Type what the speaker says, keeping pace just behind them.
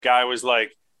guy was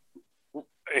like,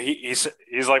 he's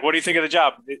like, what do you think of the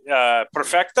job?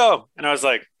 Perfecto? And I was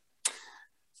like,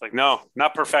 it's like, no,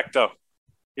 not perfecto.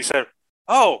 He said,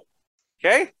 oh,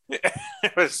 okay.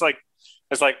 It's like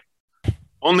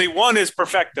only one is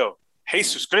perfecto.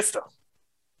 Jesus Cristo.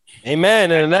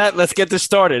 Amen. And that, let's get this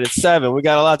started. It's 7. We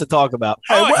got a lot to talk about.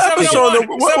 Hey, what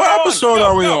episode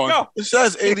are we on? Go. It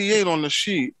says 88 on the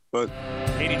sheet, but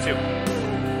 82.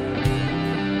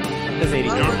 It's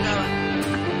 82.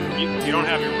 You don't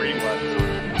have your reading glasses on.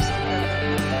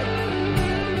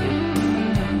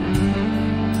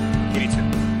 82.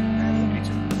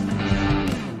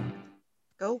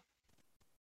 Go.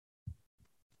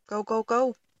 Go, go,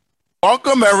 go.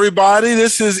 welcome everybody.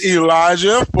 This is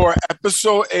Elijah for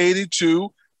episode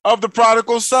 82 of The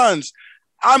Prodigal Sons.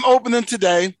 I'm opening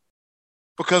today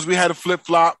because we had a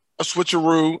flip-flop, a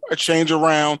switcheroo, a change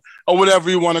around, or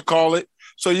whatever you want to call it.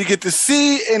 So you get to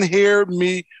see and hear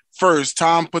me first.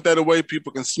 Tom, put that away.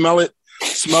 People can smell it.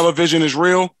 Smell-o-vision is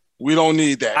real. We don't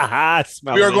need that.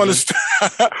 We are going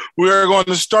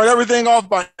to start everything off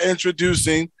by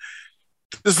introducing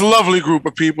this lovely group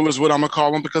of people is what I'm going to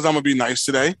call them because I'm going to be nice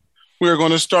today. We are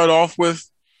going to start off with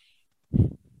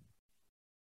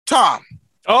Tom.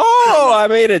 Oh, I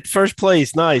made it. First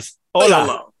place. Nice.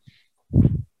 Hola.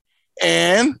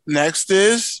 And next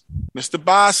is Mr.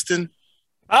 Boston.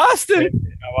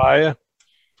 Austin. How are you?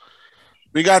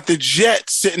 We got the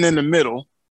Jet sitting in the middle.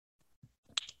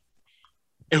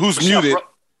 And who's What's muted?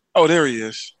 up, Oh, there he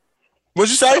is.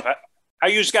 What'd you say? How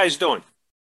you guys doing?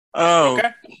 Oh, Okay.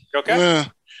 You okay?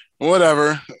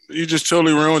 Whatever. You just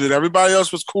totally ruined it. Everybody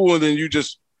else was cool, and then you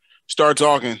just start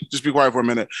talking. Just be quiet for a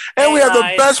minute. And we have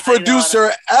the best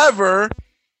producer ever,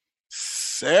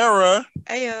 Sarah.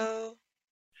 Ayo.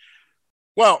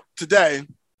 Well, today,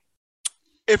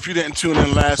 if you didn't tune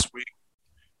in last week,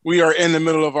 we are in the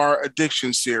middle of our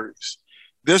addiction series.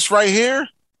 This right here,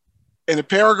 in a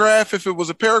paragraph, if it was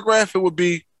a paragraph, it would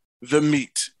be the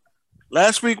meat.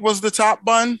 Last week was the top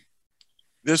bun.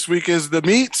 This week is the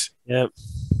meat. Yep.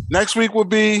 Next week will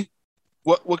be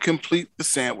what will complete the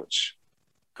sandwich.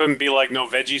 Couldn't be like no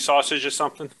veggie sausage or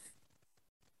something?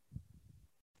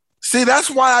 See, that's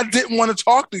why I didn't want to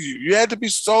talk to you. You had to be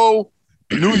so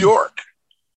New York.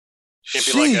 Can't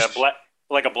be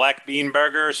like a black bean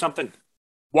burger or something?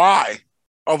 Why?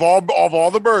 Of all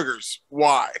the burgers,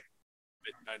 why?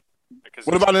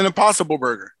 What about an Impossible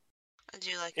Burger? I do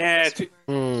like Yeah,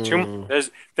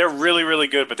 it. they're really, really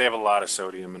good, but they have a lot of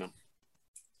sodium in them.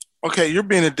 Okay, you're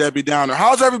being a Debbie Downer.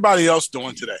 How's everybody else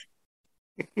doing today?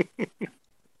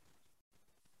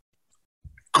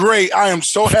 Great. I am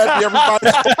so happy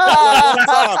everybody's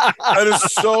That is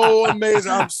so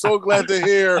amazing. I'm so glad to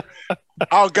hear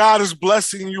how God is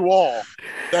blessing you all.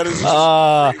 That is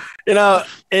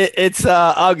it's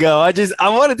I'll go. I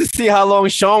wanted to see how long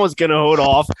Sean was gonna hold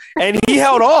off, and he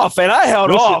held off, and I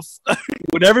held off.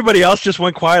 When everybody else just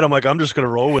went quiet, I'm like, I'm just gonna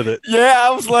roll with it. Yeah, I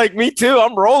was like, me too.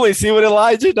 I'm rolling, see what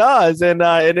Elijah does, and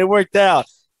it worked out.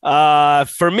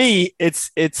 For me,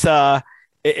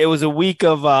 it was a week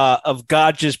of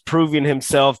God just proving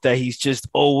himself that he's just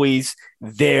always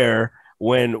there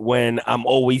when I'm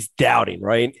always doubting,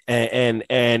 right?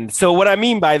 And so what I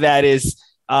mean by that is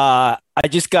I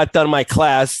just got done my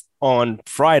class on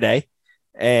Friday,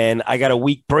 and I got a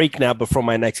week break now before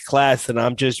my next class, and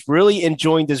I'm just really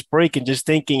enjoying this break and just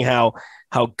thinking how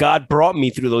God brought me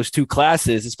through those 2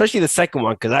 classes, especially the second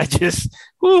one, because it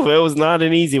was not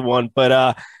an easy one,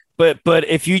 but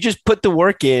if you just put the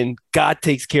work in, God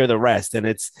takes care of the rest. And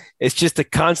it's just a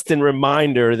constant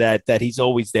reminder that he's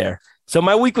always there. So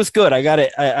my week was good. I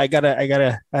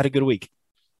had a good week.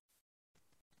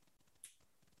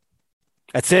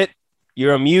 That's it.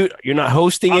 You're on mute. You're not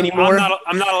hosting anymore.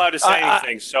 I'm not allowed to say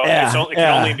anything. So it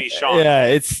can only be Sean. Yeah,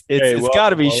 it's got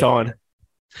to be Sean.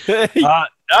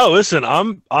 No, listen,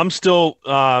 I'm still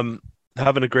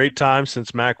having a great time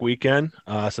since Mac weekend,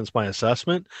 since my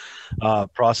assessment,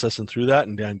 processing through that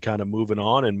and then kind of moving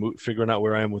on and figuring out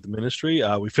where I am with the ministry.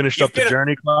 We finished up the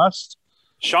journey class.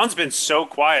 Sean's been so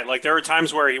quiet. Like there are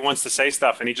times where he wants to say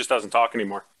stuff and he just doesn't talk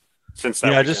anymore. Since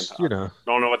that yeah, weekend.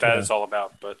 Don't know what that is all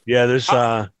about, but yeah,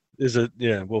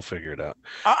 we'll figure it out.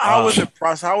 How was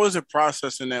it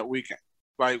processing that weekend?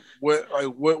 Like what are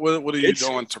you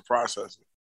doing to process it?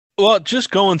 Well, just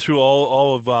going through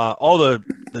all the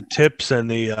tips and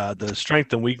the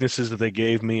strength and weaknesses that they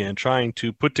gave me, and trying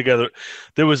to put together.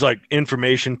 There was like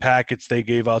information packets they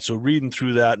gave out, so reading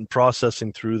through that and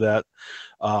processing through that.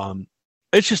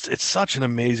 It's such an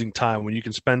amazing time when you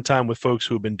can spend time with folks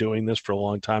who have been doing this for a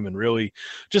long time and really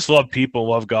just love people,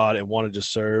 love God, and want to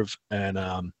just serve. And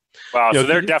wow, so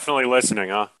they're definitely listening,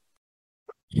 huh?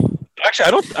 Actually,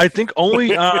 I don't. I think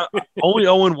only only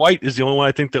Owen White is the only one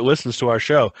I think that listens to our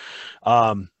show.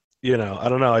 You know, I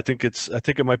don't know. I think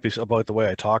it might be about the way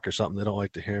I talk or something. They don't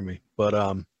like to hear me, but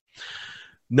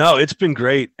no, it's been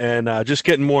great, and just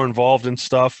getting more involved in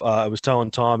stuff. I was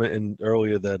telling Tom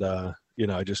earlier that you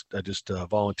know, I just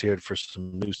volunteered for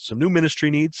some new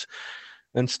ministry needs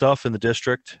and stuff in the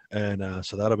district, and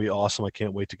so that'll be awesome. I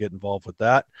can't wait to get involved with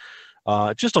that.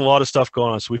 Just a lot of stuff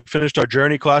going on. So we finished our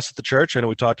journey class at the church. I know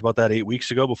we talked about that 8 weeks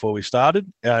ago before we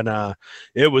started, and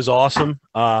it was awesome.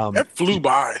 That flew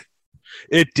by.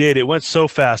 It did. It went so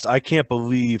fast. I can't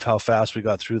believe how fast we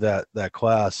got through that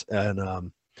class, and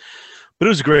but it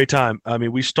was a great time. I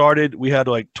mean, we had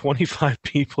like 25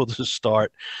 people to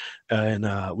start, and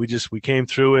we came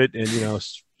through it, and you know,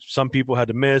 some people had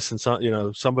to miss, and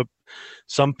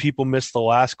some people missed the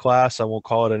last class. I won't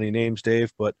call it any names,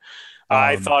 Dave, but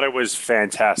I thought it was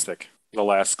fantastic. The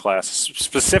last class,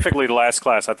 specifically the last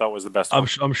class, I thought was the best one.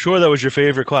 I'm sure that was your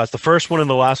favorite class, the first one and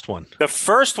the last one. The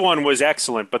first one was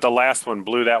excellent, but the last one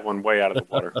blew that one way out of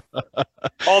the water.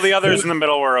 All the others in the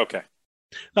middle were okay.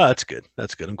 Oh, that's good.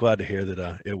 That's good. I'm glad to hear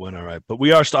that it went all right. But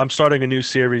I'm starting a new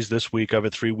series this week. I have a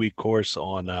 3-week course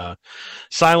on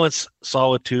silence,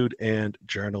 solitude, and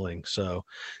journaling. So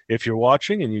if you're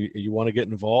watching and you want to get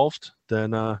involved,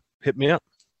 then hit me up.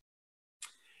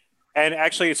 And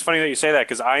actually, it's funny that you say that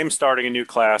because I am starting a new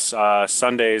class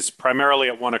Sundays, primarily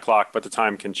at 1:00, but the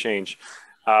time can change.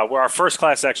 Where our first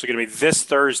class is actually going to be this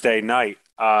Thursday night,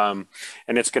 and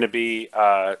it's going to be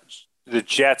the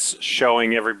Jets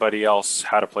showing everybody else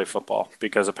how to play football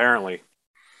because apparently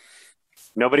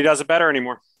nobody does it better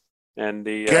anymore. And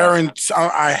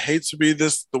I hate to be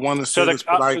the one to say this,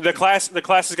 but the class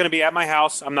is going to be at my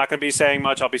house. I'm not going to be saying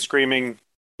much. I'll be screaming,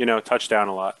 touchdown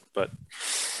a lot, but.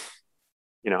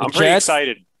 I'm pretty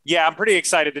excited. Yeah, I'm pretty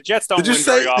excited. The Jets don't win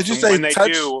very often. Did you say when they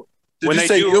do? Did you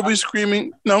say you'll be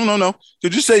screaming? No.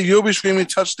 Did you say you'll be screaming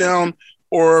touchdown,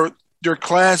 or your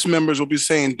class members will be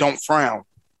saying don't frown?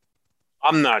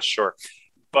 I'm not sure,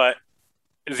 but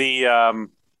the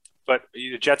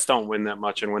Jets don't win that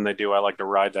much, and when they do, I like to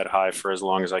ride that high for as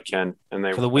long as I can. And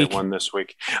they won this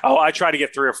week. Oh, I try to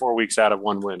get 3 or 4 weeks out of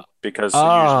one win because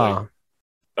usually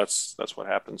that's what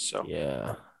happens. So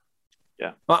yeah.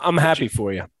 Yeah, I'm happy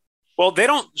for you. Well, they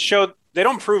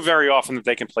don't prove very often that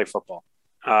they can play football,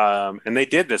 and they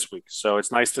did this week. So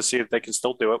it's nice to see that they can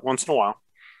still do it once in a while.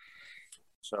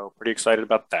 So pretty excited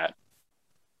about that.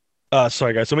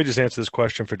 Sorry, guys. Let me just answer this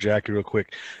question for Jackie real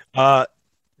quick.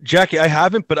 Jackie, I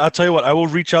haven't, but I'll tell you what. I will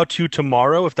reach out to you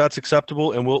tomorrow if that's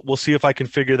acceptable, and we'll see if I can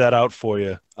figure that out for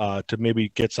you to maybe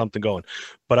get something going.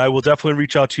 But I will definitely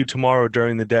reach out to you tomorrow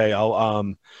during the day.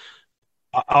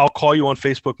 I'll call you on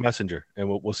Facebook Messenger, and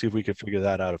we'll see if we can figure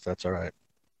that out if that's all right.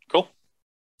 Cool.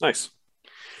 Nice.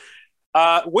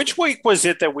 Which week was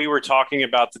it that we were talking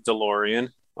about the DeLorean,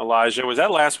 Elijah? Was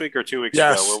that last week or 2 weeks ago?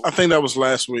 Yes, I think that was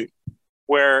last week.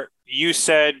 Where you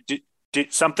said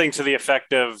did something to the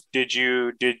effect of, did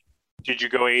you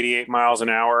go 88 miles an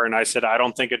hour? And I said, I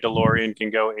don't think a DeLorean can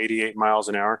go 88 miles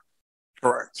an hour.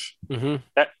 Correct. Mm-hmm.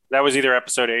 That was either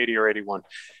episode 80 or 81.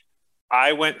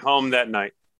 I went home that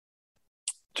night.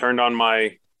 Clicked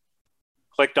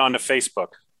onto Facebook,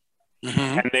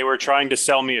 and they were trying to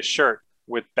sell me a shirt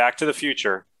with Back to the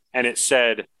Future, and it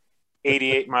said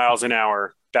 88 miles an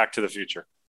hour, Back to the Future.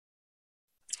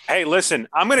 Hey, listen,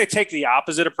 I'm going to take the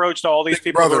opposite approach to all these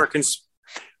people who are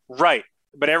right,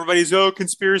 but everybody's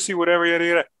conspiracy, whatever, yada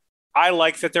yada. I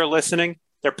like that they're listening,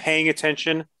 they're paying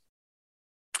attention.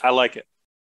 I like it.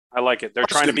 They're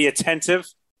trying to be attentive.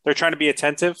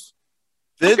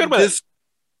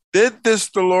 Did this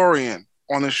DeLorean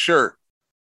on the shirt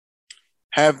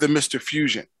have the Mr.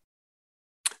 Fusion?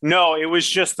 No, it was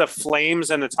just the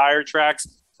flames and the tire tracks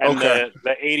and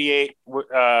the 88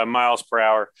 miles per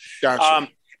hour. Gotcha.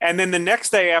 And then the next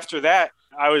day after that,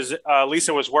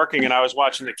 Lisa was working and I was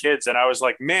watching the kids and I was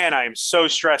like, man, I am so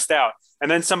stressed out.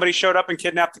 And then somebody showed up and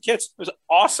kidnapped the kids. It was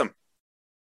awesome.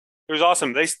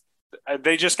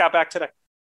 They just got back today.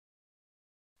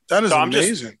 That is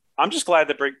amazing. I'm just glad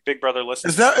that Big Brother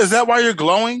listens. Is that why you're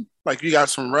glowing? Like you got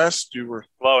some rest? You were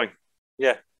glowing.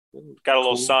 Yeah. Got a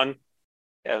little sun.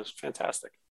 Yeah, it was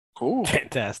fantastic. Cool.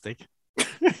 Fantastic.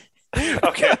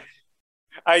 Okay.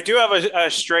 I do have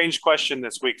a strange question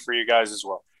this week for you guys as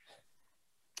well.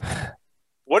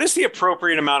 What is the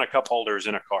appropriate amount of cup holders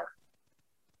in a car?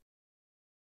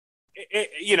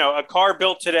 A car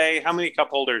built today, how many cup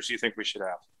holders do you think we should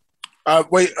have?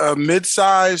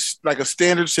 Mid-size, like a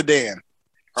standard sedan.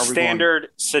 Standard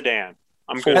sedan.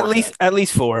 I'm good. At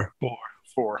least four.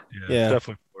 Four. Yeah.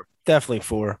 Definitely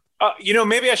four.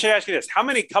 Maybe I should ask you this. How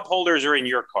many cup holders are in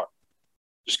your car?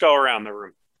 Just go around the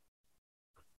room.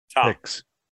 Tom. 6.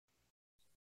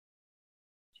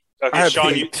 I Okay, have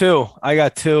Sean. eight. Two. I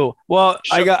got two. Well,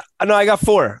 I got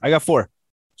four. I got four.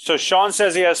 So Sean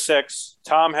says he has 6.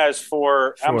 Tom has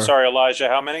 4. I'm Four. sorry, Elijah.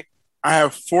 How many? I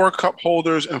have 4 cup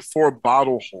holders and 4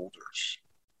 bottle holders.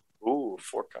 Ooh,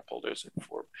 4 cup holders and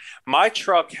 4. My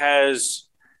truck has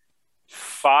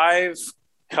 5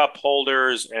 cup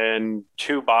holders and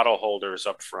 2 bottle holders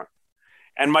up front.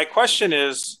 And my question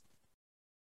is,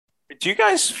 do you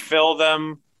guys fill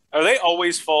them? Are they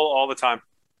always full all the time?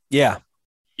 Yeah.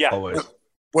 Yeah. Always.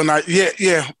 When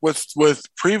with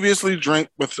previously drink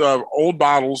with old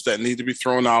bottles that need to be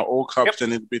thrown out, old cups Yep. that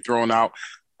need to be thrown out,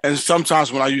 and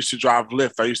sometimes when I used to drive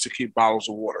Lyft, I used to keep bottles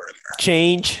of water in there.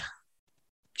 Change.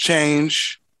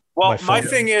 Change. Well, My my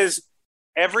thing is,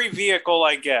 every vehicle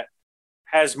I get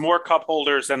has more cup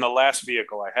holders than the last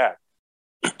vehicle I had.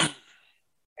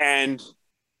 And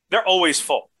they're always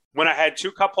full. When I had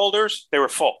 2 cup holders, they were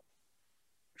full.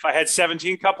 If I had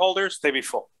 17 cup holders, they'd be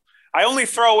full. I only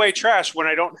throw away trash when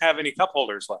I don't have any cup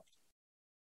holders left.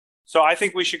 So I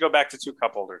think we should go back to 2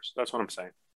 cup holders. That's what I'm saying.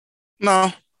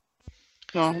 No,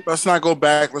 let's not go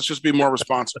back. Let's just be more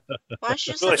responsible. Why don't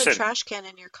you just have Listen. a trash can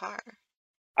in your car?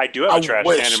 I do have a I trash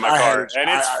wish can in my I had car, a- and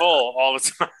it's I- full all the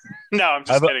time. No, I'm I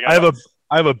just have, kidding.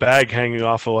 I have a bag hanging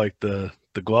off of like the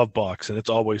glove box, and it's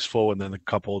always full. And then the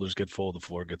cup holders get full, the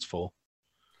floor gets full.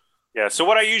 Yeah. So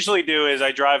what I usually do is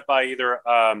I drive by either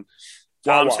Tom's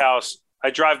Wawa. house. I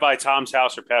drive by Tom's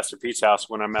house or Pastor Pete's house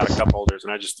when I'm out of cup holders,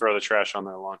 and I just throw the trash on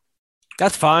their lawn.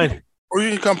 That's fine. Or you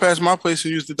can come past my place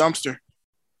and use the dumpster.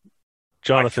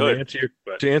 Jonathan,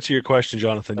 could, to answer your question,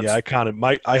 Jonathan, That's- yeah, I counted.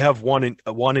 I have one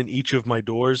in each of my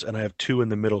doors, and I have 2 in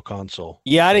the middle console.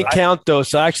 Yeah, I didn't count those.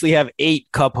 So I actually have 8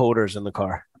 cup holders in the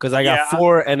car because I got Yeah,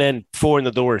 4 and then 4 in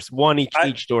the doors, 1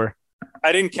 each door.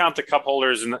 I didn't count the cup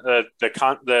holders and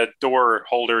the door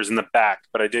holders in the back,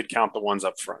 but I did count the ones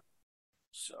up front.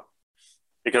 So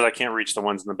because I can't reach the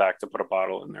ones in the back to put a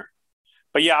bottle in there.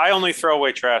 But yeah, I only throw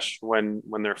away trash when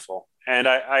they're full. And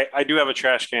I do have a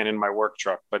trash can in my work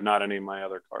truck, but not any of my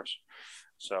other cars.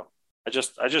 So I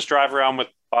just drive around with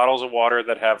bottles of water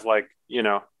that have like,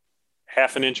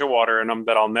 half an inch of water in them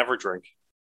that I'll never drink.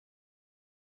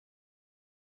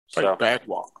 Like So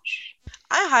backwash.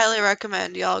 I highly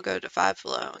recommend y'all go to Five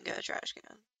Below and get a trash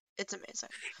can. It's amazing.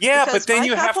 yeah, Because but then my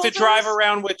you cup have to drive holders-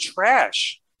 around with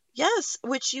trash. Yes,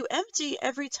 which you empty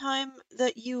every time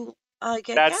that you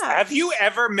get That's gas. have you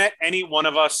ever met any one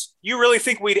of us? You really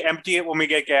think we'd empty it when we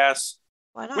get gas?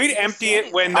 Why not? We'd You're empty it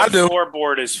standing when there. I the do.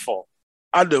 floorboard is full.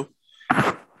 I do.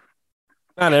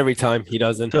 Not every time he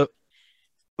doesn't. So-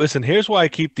 Listen, here's why I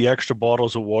keep the extra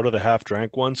bottles of water, the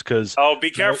half-drank ones, because Oh, be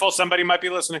careful. Somebody might be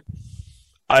listening.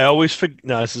 I always forget.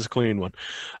 No, this is a clean one.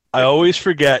 I always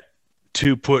forget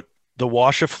to put the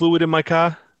washer fluid in my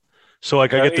car. So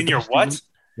like I get the in your dusty- what?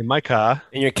 in my car.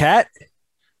 And your cat?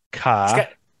 I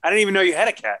didn't even know you had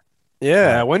a cat.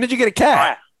 Yeah. When did you get a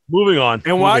cat? Moving on.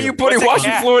 And why are you putting What's a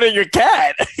washing cat? fluid in your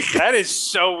cat? That is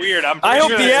so weird. I'm I pretty hope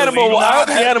sure the that's animal. illegal. I hope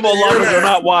the animal lovers are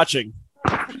not watching.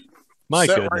 My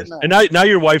Set goodness. right And now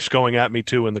your wife's going at me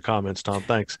too in the comments, Tom.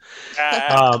 Thanks.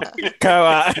 Um, Come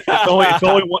on. it's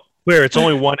only one. Clear. It's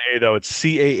only one A though. It's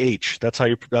CAH. That's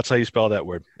how you spell that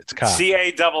word. It's car.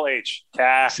 CAHH.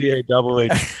 Cat.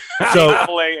 CAH. So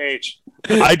CAH.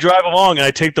 I drive along and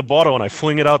I take the bottle and I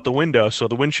fling it out the window so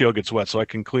the windshield gets wet so I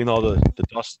can clean all the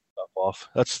dust stuff off.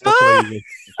 That's what I use.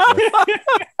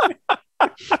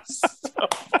 So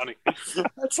funny.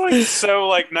 That's like so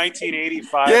like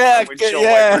 1985. Yeah, when windshield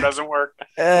yeah. wiper doesn't work.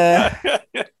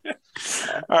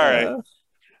 All right.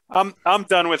 I'm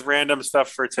done with random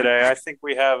stuff for today. I think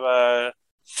we have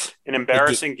an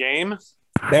embarrassing game.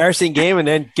 Embarrassing game, and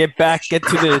then get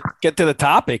to the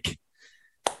topic.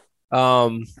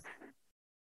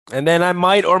 And then I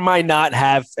might or might not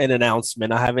have an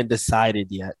announcement. I haven't decided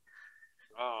yet.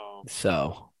 Oh.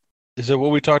 So Is it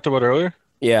what we talked about earlier?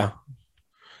 yeah.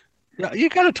 Yeah, you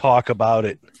got to talk about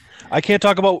it. I can't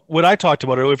talk about what I talked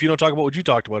about earlier if you don't talk about what you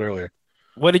talked about earlier.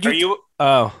 What did Are you? you Oh,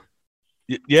 are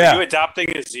Yeah. you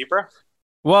adopting a zebra?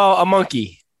 well, a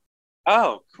monkey.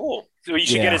 Oh, cool. So you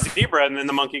should Yeah. get a zebra and then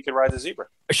the monkey could ride the zebra.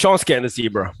 Sean's getting a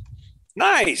zebra.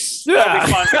 Nice. That'll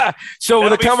be fun. So That'll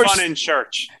the be fun conversation. in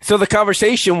church. So the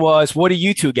conversation was, what are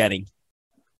you two getting?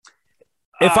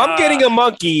 If I'm getting a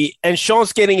monkey and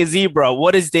Sean's getting a zebra,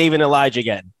 what is Dave and Elijah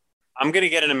getting? I'm gonna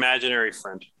get an imaginary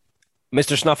friend.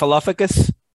 Mr.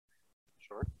 Snuffleupagus?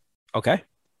 Sure. Okay.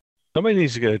 Somebody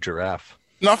needs to get a giraffe.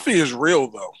 Nuffy is real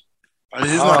though.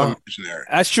 He's Oh. not imaginary.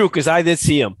 That's true, because I did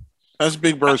see him. That's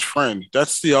Big Bird's friend.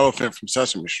 That's the elephant from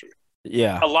Sesame Street.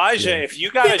 Yeah. Elijah, Yeah. if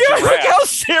you got a Look how giraffe,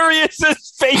 serious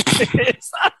his face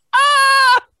is.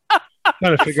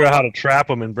 Trying to figure out how to trap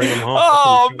him and bring him home.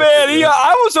 Oh man,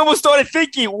 I was almost started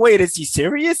thinking, wait, is he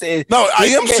serious? No, I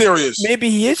am serious. Maybe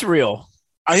he is real.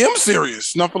 I am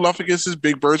serious. Snuffleupagus is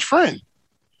Big Bird's friend.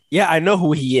 Yeah, I know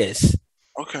who he is.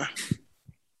 Okay.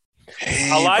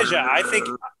 Elijah, I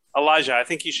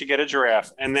think you should get a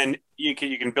giraffe, and then you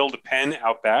can build a pen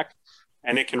out back,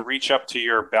 and it can reach up to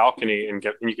your balcony and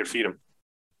you can feed him.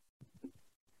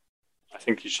 I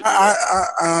think you should. Do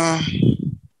that.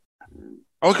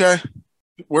 Okay.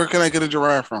 Where can I get a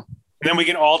giraffe from? And then we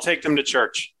can all take them to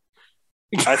church.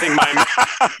 I think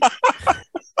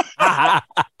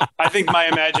my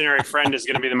imaginary friend is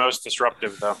going to be the most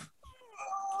disruptive, though.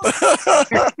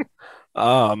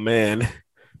 Oh man,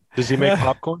 Does he make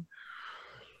popcorn?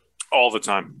 All the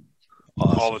time.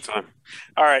 Awesome. All the time.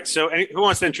 All right. So, who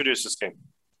wants to introduce this game,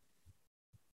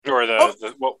 or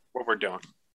what we're doing?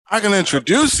 I can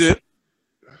introduce it.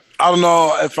 I don't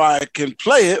know if I can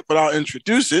play it, but I'll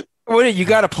introduce it. well, you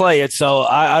got to play it. So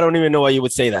I don't even know why you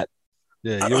would say that.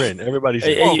 Yeah, you're in. Everybody's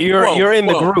in. Hey, you're in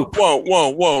the group.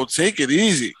 Whoa. Take it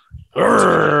easy.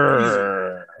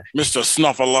 Mr.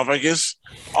 Snuffleupagus.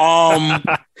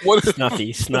 What is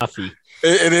Snuffy.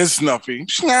 It is Snuffy.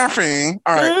 Snuffy.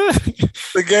 All right.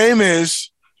 The game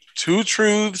is 2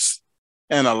 truths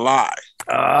and a lie.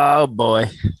 Oh boy.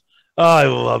 Oh, I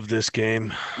love this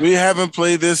game. We haven't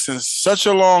played this in such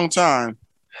a long time.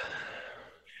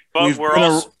 But we're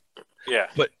all. Yeah.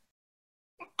 Go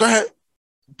ahead.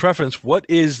 Preference, what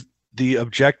is the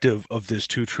objective of this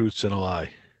 2 truths and a lie?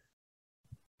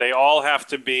 They all have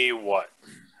to be what?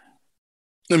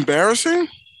 Embarrassing?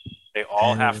 They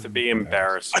all have to be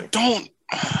embarrassing. I don't.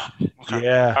 Okay.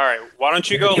 Yeah. All right. Why don't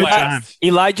you go Good last?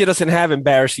 Elijah doesn't have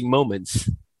embarrassing moments.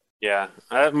 Yeah.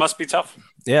 That must be tough.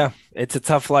 Yeah, it's a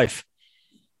tough life.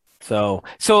 So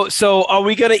are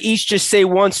we gonna each just say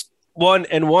one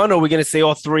and one, or are we gonna say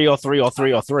all three? I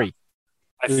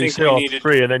You think say we all needed.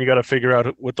 3, and then you got to figure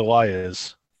out what the lie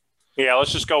is. Yeah.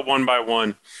 Let's just go one by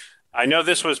one. I know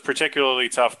this was particularly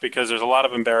tough because there's a lot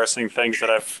of embarrassing things that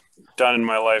I've done in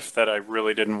my life that I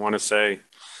really didn't want to say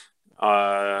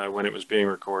when it was being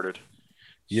recorded.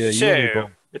 Yeah, you So, and me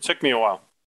both. it took me a while.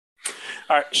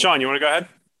 All right, Sean, you want to go ahead?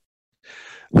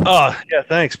 Oh, yeah,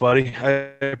 thanks, buddy. I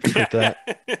appreciate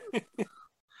that.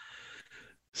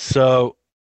 So,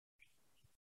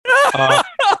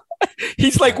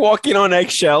 He's like walking on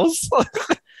eggshells.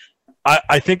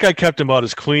 I think I kept him about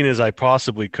as clean as I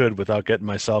possibly could without getting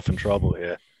myself in trouble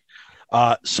here.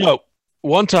 So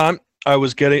one time I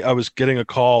was getting a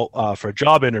call for a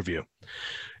job interview,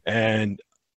 and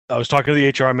I was talking to the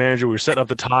HR manager. We were setting up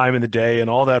the time and the day and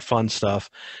all that fun stuff.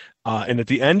 And at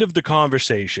the end of the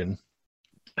conversation,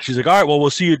 she's like, "All right, well, we'll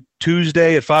see you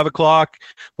Tuesday at 5:00.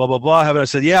 Blah blah blah." I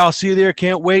said, "Yeah, I'll see you there.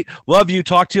 Can't wait. Love you.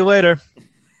 Talk to you later."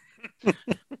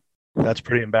 That's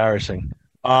pretty embarrassing.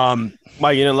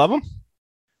 Why, you didn't love him?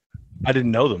 I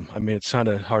didn't know them. I mean, it's kind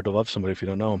of hard to love somebody if you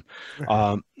don't know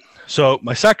them. So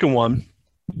my second one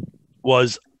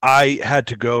was I had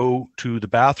to go to the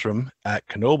bathroom at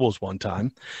Knoebels one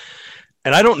time.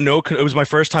 And I don't know, it was my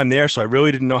first time there, so I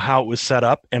really didn't know how it was set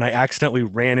up. And I accidentally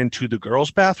ran into the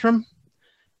girls' bathroom.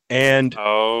 And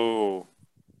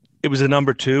it was a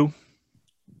number 2.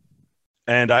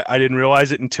 And I didn't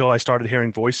realize it until I started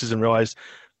hearing voices and realized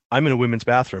I'm in a women's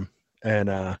bathroom.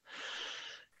 And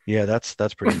yeah, that's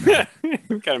pretty bad.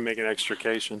 We've got to make an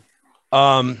extrication.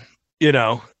 So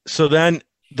then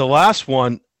the last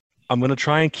one, I'm going to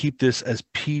try and keep this as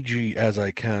PG as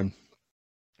I can.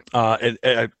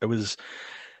 I was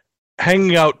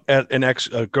hanging out at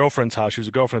a girlfriend's house. She was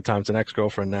a girlfriend at the time. It's an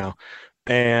ex-girlfriend now.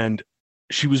 And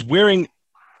she was wearing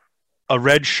a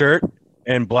red shirt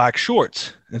and black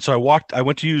shorts. And so I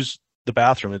went to use the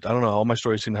bathroom. I don't know. All my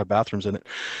stories seem to have bathrooms in it.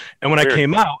 And when I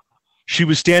came out, she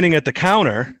was standing at the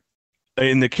counter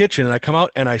in the kitchen, and I come out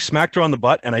and I smacked her on the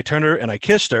butt, and I turned her and I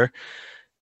kissed her,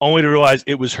 only to realize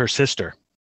it was her sister.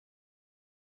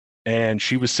 And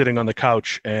she was sitting on the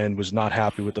couch and was not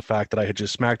happy with the fact that I had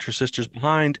just smacked her sister's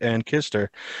behind and kissed her.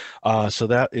 So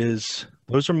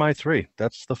those are my 3.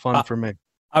 That's the fun for me.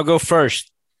 I'll go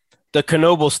first. The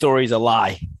Knoebels story is a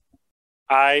lie.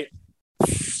 I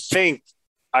think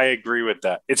I agree with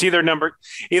that. It's either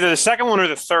the second one or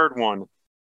the third one.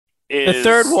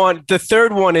 The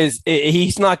third one is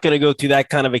he's not going to go to that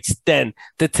kind of extent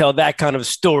to tell that kind of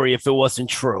story if it wasn't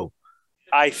true.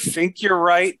 I think you're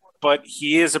right, but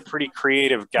he is a pretty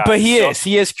creative guy. But he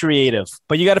is creative.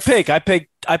 But you got to pick. I pick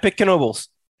Knoebels.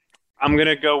 I'm going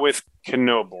to go with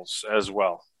Knoebels as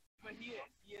well. But he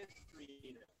is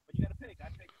creative. But you got to pick. I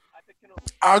pick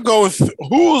Knoebels. I'll go with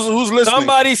who's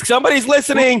listening. Somebody's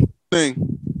listening.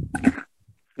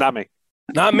 Not me.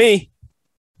 Not me.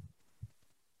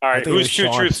 All I right, think it was who's two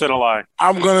Sean. truths and a lie?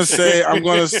 I'm gonna say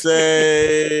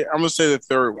the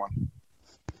third one,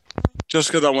 just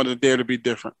because I wanted Dare to be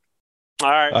different. All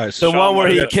right. All right, The so, one where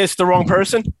he got- kissed the wrong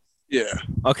person? Yeah.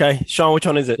 Okay. Sean, which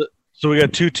one is it? so we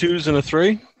got 2 2s and a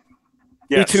 3.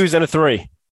 Yes. 2 2s and a 3.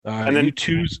 All right, And then-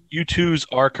 you twos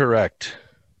are correct.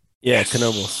 Yeah,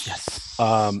 Knobles. Yes.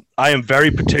 I am very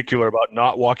particular about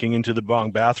not walking into the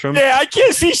wrong bathroom. Yeah, I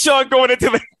can't see Sean going into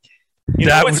the. You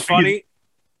know That what's would be- funny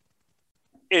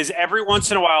is every once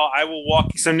in a while I will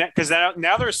walk some because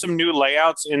now there's some new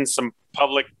layouts in some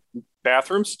public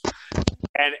bathrooms,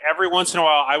 and every once in a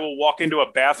while I will walk into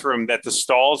a bathroom that the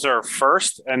stalls are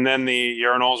first and then the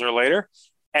urinals are later.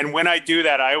 And when I do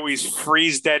that, I always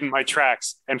freeze dead in my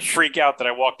tracks and freak out that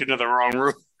I walked into the wrong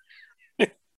room.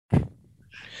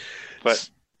 But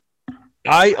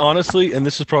I honestly, and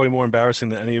this is probably more embarrassing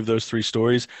than any of those 3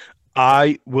 stories,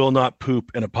 I will not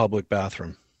poop in a public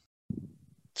bathroom.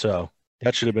 So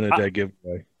that should have been a dead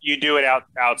giveaway. you do it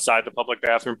outside the public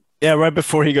bathroom. Yeah, right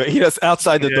before he goes. He does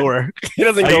outside the Yeah. door. He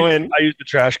doesn't go in. I use the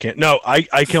trash can. No, I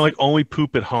can like only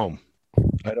poop at home.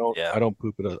 I don't. Yeah. I don't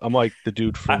poop at. I'm like the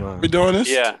dude from. We doing this?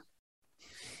 Yeah.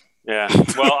 Yeah.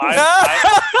 Well,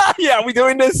 I Yeah, are we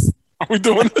doing this? Are we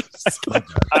doing this?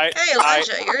 Hey,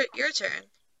 Elijah, your turn.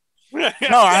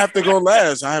 No, I have to go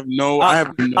last. I have no. I'll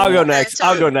go next. Okay,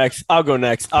 I'll go next. I'll go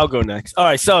next. I'll go next. All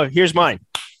right, so here's mine.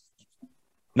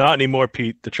 Not anymore,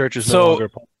 Pete. The church is no So, longer a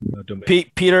part of the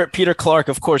domain. Peter Clark.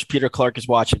 Of course, Peter Clark is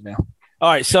watching now. All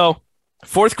right, so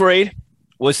 4th grade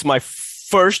was my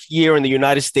first year in the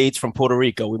United States from Puerto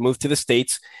Rico. We moved to the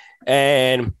States,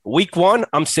 and week 1,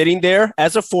 I'm sitting there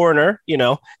as a foreigner. You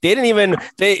know, they didn't even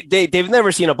they've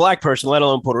never seen a black person, let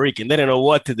alone Puerto Rican. They didn't know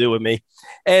what to do with me.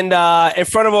 And in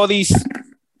front of all these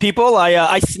people,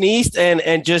 I sneezed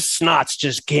and just snots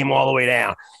just came all the way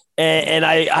down. And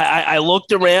I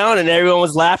looked around and everyone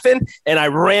was laughing, and I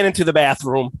ran into the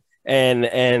bathroom,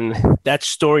 and that's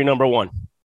story number 1.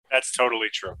 That's totally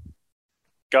true.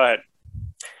 Go ahead.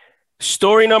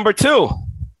 Story number 2.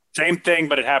 Same thing,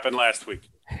 but it happened last week.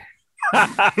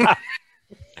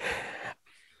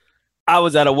 I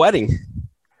was at a wedding,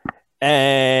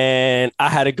 and I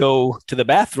had to go to the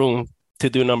bathroom to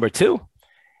do number 2.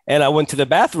 And I went to the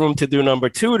bathroom to do number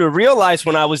 2 to realize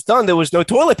when I was done, there was no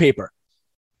toilet paper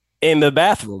in the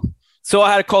bathroom. So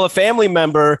I had to call a family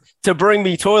member to bring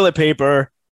me toilet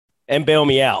paper and bail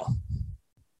me out.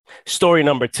 Story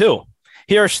number 2.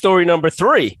 Here's story number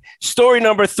 3. Story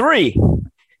number 3.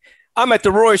 I'm at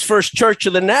the Roy's First Church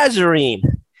of the Nazarene,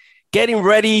 getting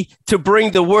ready to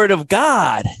bring the word of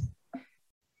God.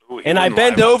 Ooh, he And I wouldn't lie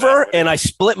bend about over that. and I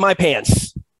split my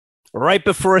pants right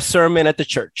before a sermon at the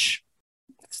church.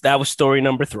 That was story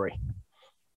number 3.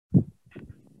 It's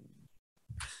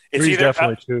Three's either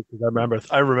definitely true because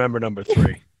I remember number 3. I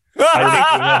remember when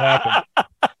that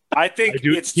happened. I think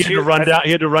it's He had two. to run down.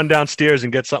 He had to run downstairs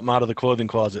and get something out of the clothing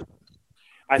closet.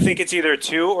 I think it's either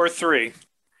 2 or 3.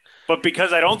 But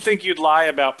because I don't think you'd lie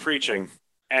about preaching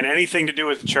and anything to do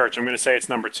with the church, I'm going to say it's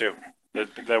number 2,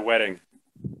 the wedding.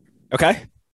 Okay.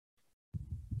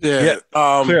 Yeah.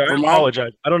 Clear, I Remind,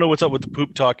 apologize. I don't know what's up with the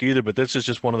poop talk either, but this is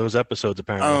just one of those episodes I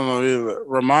apparently. don't know either.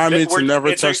 Remind me to We're- never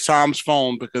it's a- touch Tom's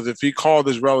phone, because if he called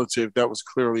his relative, that was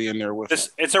clearly in there with him.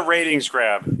 It's a ratings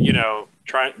grab. You know,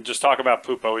 just talk about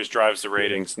poop always drives the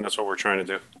ratings, and that's what we're trying to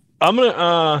do. I'm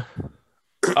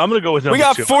gonna go with number We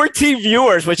got 2. 14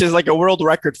 viewers, which is like a world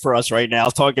record for us right now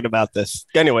talking about this.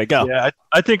 Anyway, go. Yeah,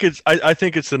 I think it's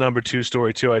the number 2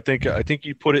 story too. I think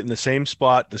you put it in the same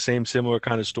spot, the same similar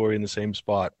kind of story in the same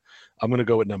spot. I'm gonna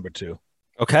go with number 2.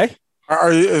 Okay.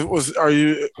 Was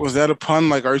that a pun?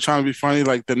 Like, are you trying to be funny?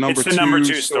 Like the number It's the 2 number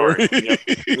 2 story. Yep,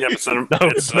 it's No,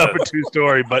 it's number 2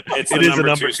 story, but it's it the is a number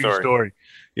number 2 2 story.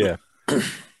 Yeah,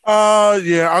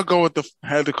 I'll go with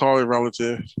had to call a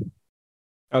relative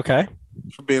Okay.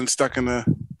 for being stuck in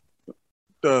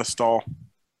the stall.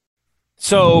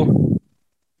 So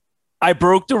I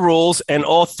broke the rules, and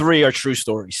all 3 are true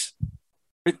stories.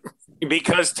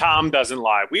 Because Tom doesn't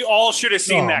lie. We all should have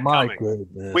seen that coming.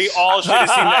 goodness. We all should have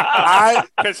seen that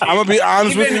coming. I'm gonna be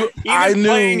honest with you. I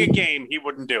playing a knew game, he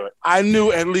wouldn't do it. I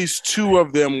knew at least 2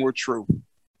 of them were true.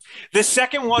 The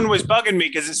second one was bugging me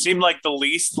because it seemed like the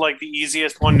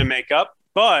easiest one to make up,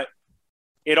 but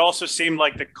it also seemed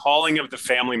like the calling of the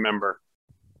family member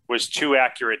was too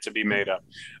accurate to be made up.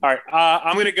 All right,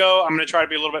 I'm going to try to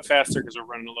be a little bit faster because we're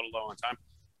running a little low on time.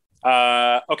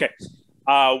 Okay.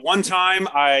 One time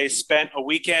I spent a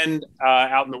weekend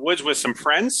out in the woods with some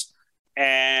friends,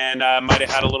 and I might have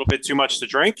had a little bit too much to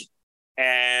drink,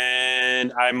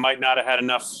 and I might not have had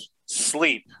enough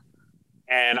sleep,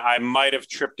 and I might have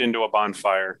tripped into a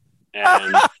bonfire.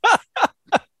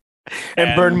 And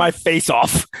And burn my face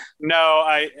off. No,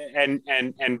 and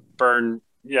burn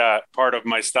part of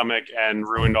my stomach and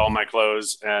ruined all my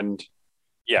clothes and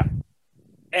yeah.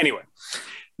 Anyway,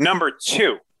 number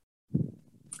 2.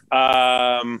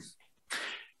 My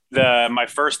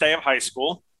first day of high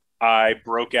school, I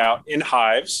broke out in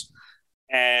hives,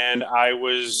 and I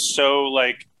was so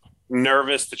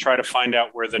nervous to try to find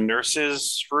out where the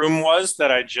nurse's room was that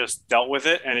I just dealt with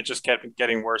it, and it just kept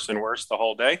getting worse and worse the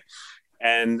whole day.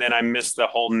 And then I missed the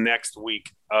whole next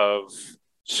week of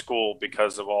school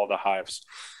because of all the hives.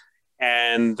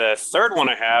 And the third one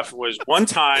I have was one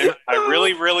time I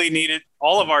really, really needed,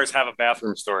 all of ours have a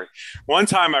bathroom story. One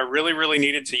time I really, really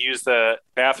needed to use the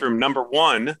bathroom number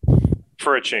 1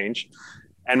 for a change.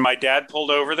 And my dad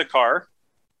pulled over the car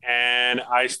and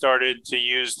I started to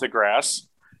use the grass.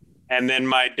 And then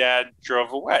my dad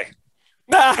drove away.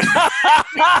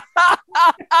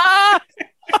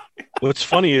 What's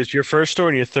funny is your first story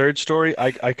and your third story,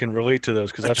 I can relate to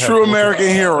those because I've true American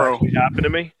hero happen to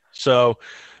me. So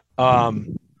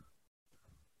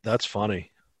that's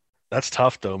funny. That's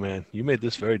tough though, man. You made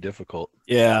this very difficult.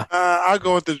 Yeah. I'll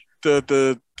go with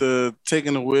the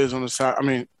taking the whiz on the side. I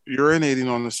mean, urinating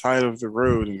on the side of the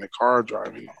road in the car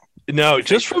driving on. No,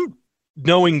 just from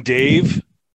knowing Dave,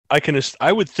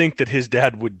 I would think that his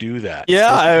dad would do that.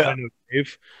 Yeah, I know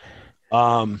Dave.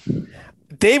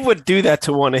 Dave would do that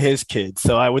to one of his kids,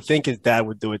 so I would think his dad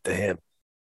would do it to him.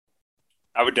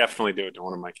 I would definitely do it to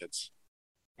one of my kids.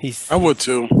 I would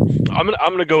too. I'm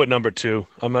gonna go with number 2.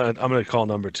 I'm gonna call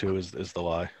number 2 is the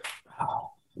lie.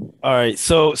 All right,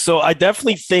 so I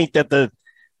definitely think that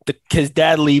his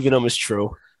dad leaving him is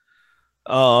true.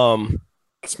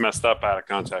 It's messed up out of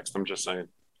context. I'm just saying.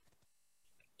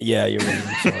 Yeah, you're right.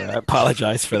 I'm sorry. I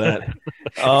apologize for that.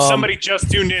 If somebody just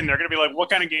tuned in, they're gonna be like,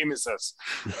 "What kind of game is this?"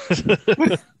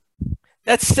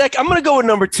 That's sick. I'm gonna go with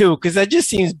number 2 because that just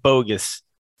seems bogus.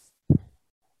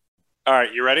 All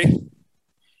right, you ready?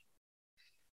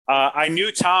 I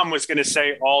knew Tom was going to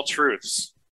say all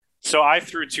truths, so I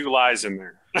threw 2 lies in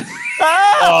there.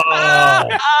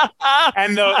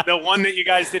 And the one that you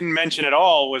guys didn't mention at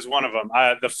all was one of them.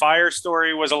 The fire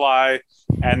story was a lie,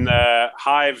 and the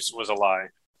hives was a lie.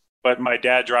 But my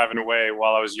dad driving away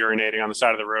while I was urinating on the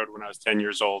side of the road when I was 10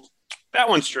 years old, that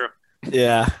one's true.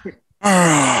 Yeah.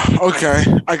 Okay.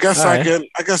 I guess All right.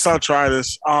 I guess I'll try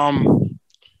this.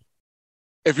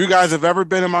 If you guys have ever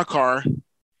been in my car,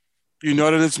 you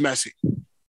know that it's messy.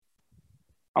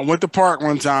 I went to park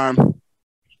one time,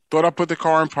 thought I put the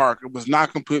car in park. It was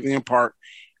not completely in park,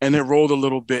 and it rolled a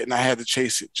little bit, and I had to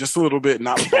chase it just a little bit,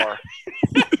 not far.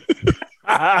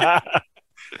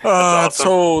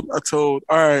 Awesome. I told.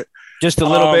 All right. Just a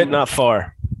little bit, not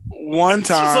far. One It's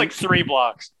just time, like 3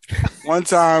 blocks. one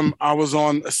time I was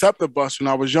on a SEPTA bus when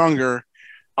I was younger,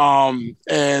 and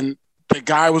the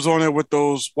guy was on there with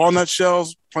those walnut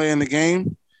shells playing the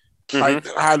game, like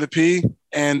hide the pee,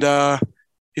 and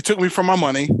he took me for my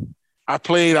money. I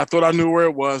played. I thought I knew where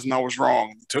it was, and I was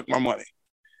wrong. He took my money.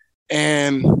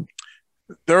 And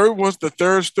there was the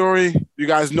third story. You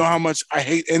guys know how much I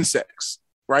hate insects,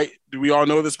 right? Do we all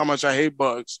know this? How much I hate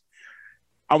bugs.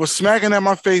 I was smacking at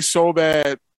my face so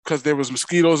bad because there was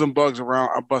mosquitoes and bugs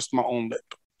around. I busted my own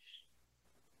lip.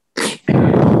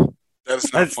 That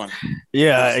is not funny.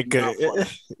 Yeah, That's not funny.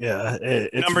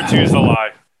 it's Number 2 is the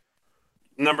lie.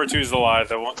 Number 2 is the lie.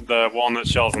 The walnut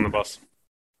shells on the bus.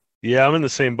 Yeah, I'm in the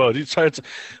same boat.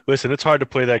 Listen, it's hard to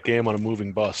play that game on a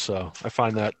moving bus, so I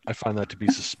find that to be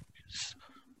suspicious.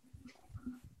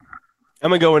 I'm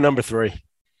gonna go with number 3.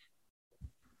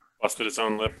 Busted its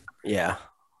own lip. Yeah.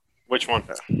 Which one?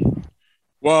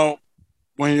 Well,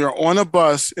 when you're on a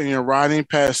bus and you're riding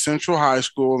past Central High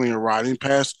School and you're riding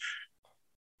past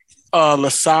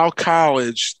LaSalle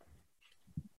College,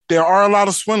 there are a lot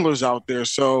of swindlers out there.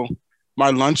 So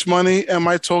my lunch money and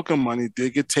my token money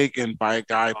did get taken by a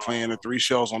guy playing the 3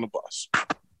 shells on the bus.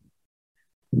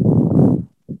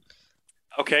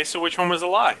 Okay, so which one was a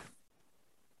lie?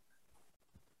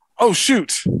 Oh,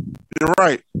 shoot. You're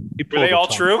right. Were they all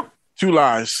true? 2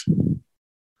 lies.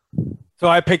 So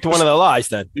I picked one of the lies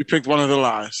then. You picked one of the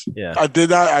lies. Yeah. I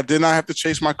did not have to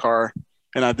chase my car,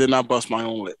 and I did not bust my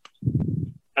own lip.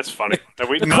 That's funny.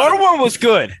 The car one was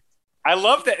good. I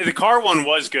love that. The car one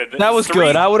was good. That was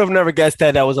good. I would have never guessed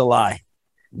that was a lie.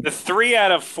 The 3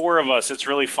 out of 4 of us, it's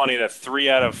really funny that 3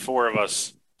 out of 4 of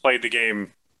us played the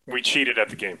game. We cheated at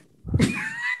the game.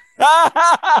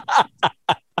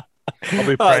 I'll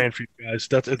be praying for you guys.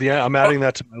 That's at the end. I'm adding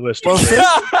that to my list. Well,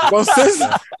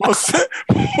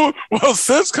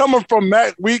 since coming from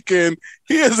Mac Weekend,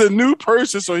 he is a new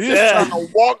person, so he's trying to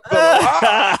walk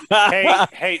the line.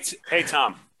 Hey,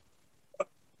 Tom.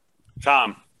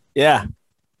 Tom, Yeah.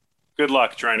 good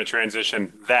luck trying to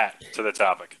transition that to the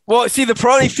topic. Well, see, the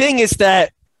funny thing is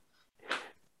that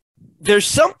there's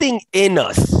something in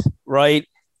us, right,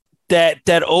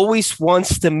 that always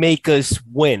wants to make us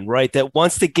win, right, that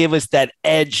wants to give us that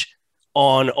edge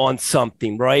on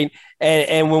something, right?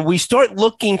 And when we start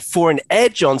looking for an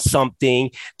edge on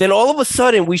something, then all of a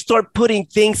sudden we start putting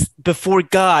things before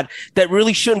God that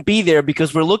really shouldn't be there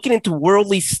because we're looking into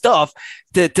worldly stuff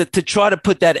to try to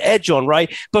put that edge on,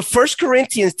 right? But 1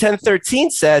 Corinthians 10:13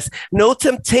 says, no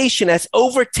temptation has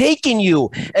overtaken you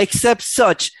except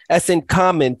such as in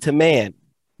common to man.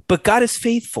 But God is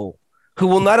faithful, who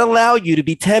will not allow you to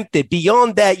be tempted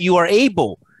beyond that you are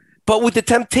able. But with the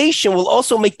temptation will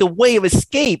also make the way of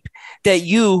escape that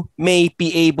you may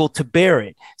be able to bear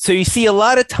it. So you see, a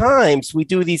lot of times we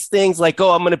do these things like, oh,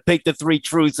 I'm going to pick the 3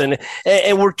 truths. And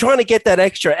we're trying to get that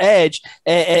extra edge.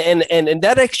 And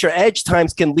that extra edge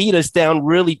times can lead us down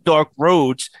really dark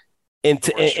roads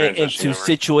into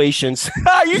situations.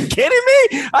 Are you kidding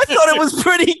me? I thought it was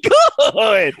pretty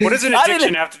good. What does an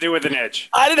addiction have to do with an edge?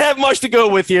 I didn't have much to go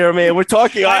with here, man. We're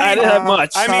talking. I didn't have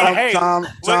much. I mean, hey, Tom,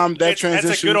 that transition.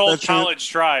 That's a good old college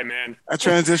try, man. That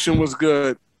transition was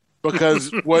good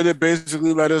because what it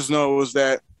basically let us know was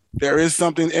that there is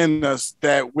something in us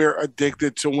that we're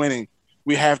addicted to winning.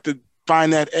 We have to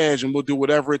find that edge, and we'll do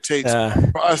whatever it takes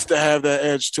for us to have that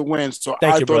edge to win. So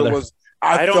I thought it was.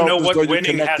 I don't know what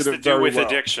winning has to do with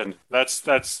addiction. That's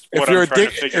what I'm trying to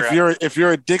figure out. If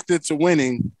you're addicted to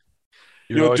winning,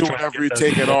 you'll do whatever you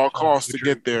take at all costs to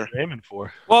get there. Aiming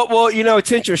for. Well, you know,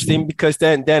 it's interesting because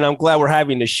then I'm glad we're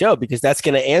having the show because that's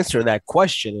going to answer that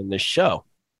question in the show.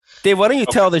 Dave, why don't you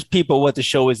tell the people what the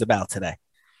show is about today?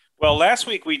 Well, last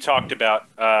week we talked about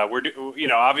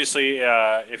obviously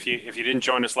if you didn't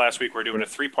join us last week, we're doing a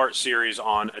 3-part series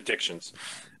on addictions.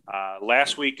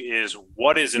 Last week is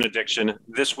what is an addiction.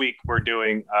 This week we're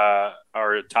doing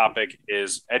our topic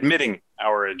is admitting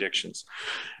our addictions.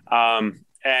 And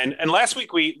last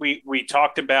week we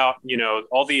talked about, you know,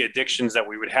 all the addictions that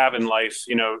we would have in life.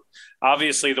 You know,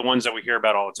 obviously the ones that we hear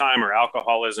about all the time are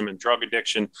alcoholism and drug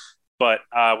addiction, but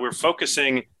we're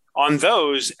focusing on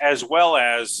those as well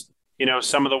as, you know,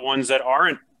 some of the ones that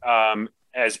aren't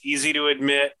as easy to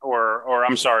admit or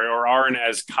aren't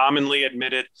as commonly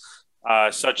admitted.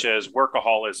 Such as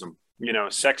workaholism, you know,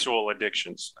 sexual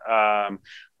addictions.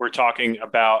 We're talking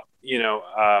about, you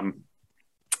know,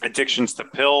 addictions to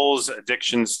pills,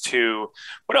 addictions to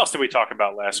what else did we talk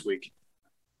about last week?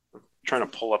 I'm trying to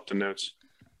pull up the notes,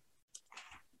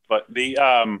 but the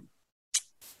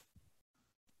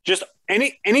just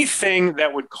anything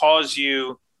that would cause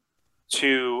you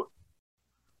to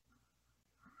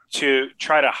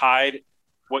try to hide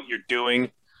what you're doing.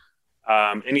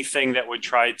 Anything that would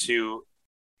try to,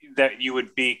 that you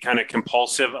would be kind of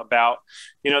compulsive about,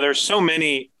 you know, there's so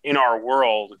many in our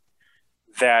world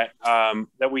that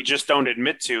we just don't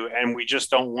admit to, and we just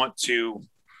don't want to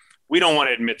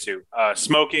admit to.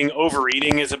 Smoking,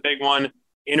 overeating is a big one,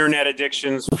 internet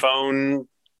addictions, phone,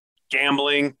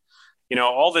 gambling, you know,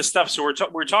 all this stuff. So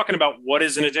we're talking about what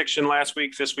is an addiction last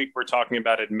week. This week, we're talking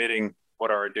about admitting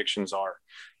what our addictions are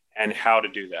and how to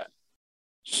do that.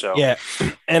 So yeah,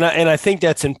 and I think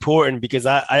that's important because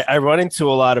I run into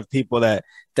a lot of people that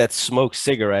smoke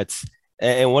cigarettes,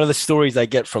 and one of the stories I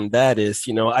get from that is,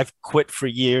 you know, I've quit for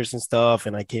years and stuff,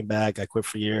 and I came back, I quit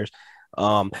for years,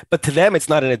 but to them it's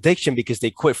not an addiction because they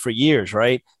quit for years,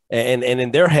 right? And in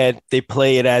their head they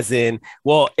play it as in,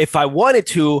 well, if I wanted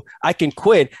to, I can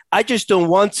quit. I just don't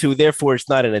want to, therefore it's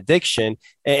not an addiction,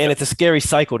 and it's a scary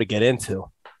cycle to get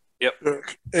into. Yep.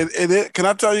 Can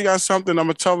I tell you guys something? I'm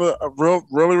gonna tell it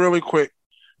really quick.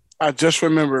 I just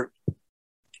remembered.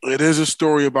 It is a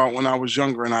story about when I was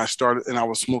younger and I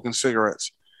was smoking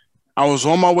cigarettes. I was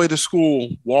on my way to school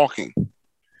walking,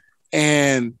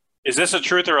 and is this a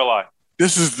truth or a lie?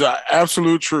 This is the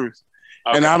absolute truth.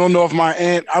 Okay. And I don't know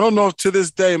if to this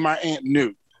day my aunt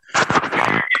knew.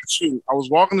 I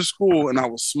was walking to school and I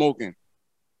was smoking,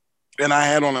 and I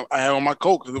had on my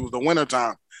coat because it was the winter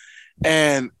time.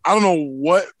 And I don't know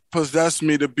what possessed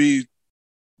me to be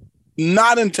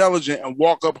not intelligent and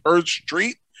walk up her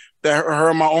street that her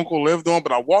and my uncle lived on.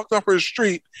 But I walked up her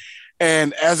street,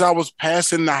 and as I was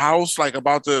passing the house, like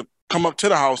about to come up to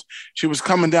the house, she was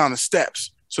coming down the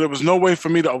steps. So there was no way for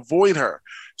me to avoid her.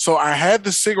 So I had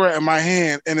the cigarette in my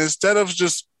hand, and instead of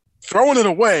just throwing it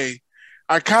away,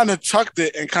 I kind of tucked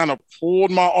it and kind of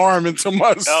pulled my arm into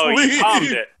my sleeve. Oh, you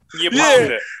palmed it. You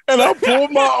palmed it. And I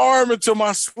pulled my arm into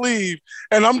my sleeve,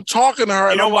 and I'm talking to her.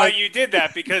 You and know I'm why like, you did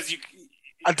that? Because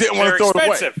I didn't want to throw it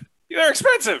away. They're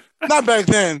expensive. Not back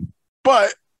then,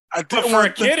 but I didn't. But for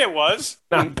a kid, it was.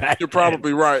 You're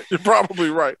probably right.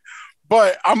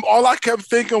 But all I kept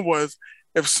thinking was,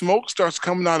 if smoke starts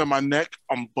coming out of my neck,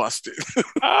 I'm busted.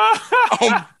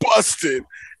 I'm busted.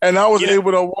 And I was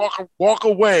able to walk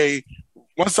away.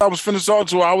 Once I was finished talking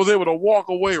to her, I was able to walk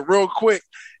away real quick.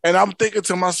 And I'm thinking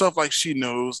to myself, like, she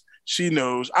knows. She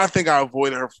knows. I think I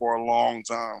avoided her for a long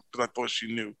time because I thought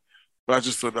she knew. But I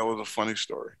just thought that was a funny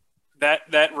story.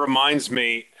 That reminds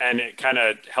me, and it kind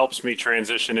of helps me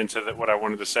transition into what I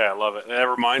wanted to say. I love it. That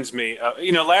reminds me,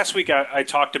 last week I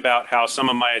talked about how some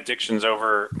of my addictions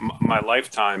over my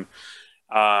lifetime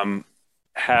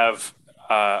have.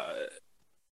 I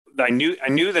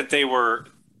knew that they were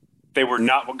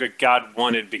not what God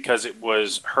wanted because it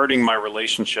was hurting my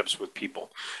relationships with people.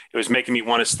 It was making me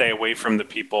want to stay away from the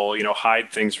people,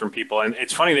 hide things from people. And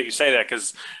it's funny that you say that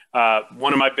because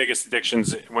one of my biggest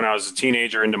addictions when I was a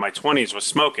teenager into my 20s was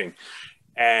smoking.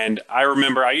 And I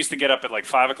remember I used to get up at like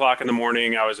 5 o'clock in the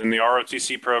morning. I was in the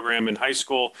ROTC program in high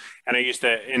school. And I used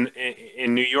to,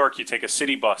 in New York, you take a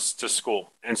city bus to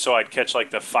school. And so I'd catch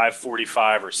like the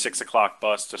 5:45 or 6 o'clock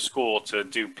bus to school to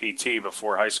do PT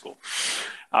before high school.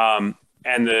 And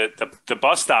the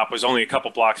bus stop was only a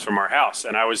couple blocks from our house.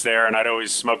 And I was there and I'd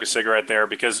always smoke a cigarette there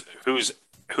because who's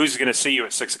going to see you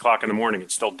at 6 o'clock in the morning?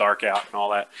 It's still dark out and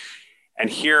all that. And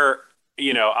here,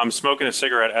 I'm smoking a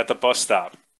cigarette at the bus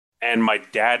stop and my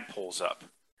dad pulls up.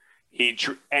 He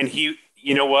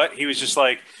you know what? He was just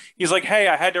like, he's like, hey,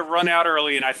 I had to run out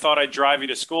early and I thought I'd drive you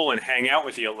to school and hang out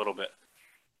with you a little bit.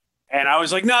 And I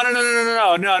was like, no,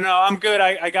 I'm good.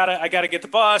 I gotta get the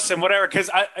bus and whatever. Cause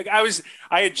I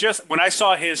had just, when I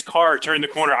saw his car turn the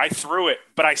corner, I threw it,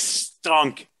 but I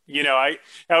stunk, I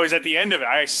was at the end of it.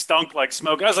 I stunk like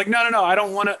smoke. I was like, no, I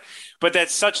don't want to, but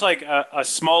that's such like a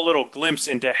small little glimpse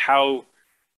into how,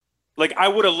 like, I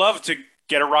would have loved to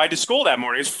get a ride to school that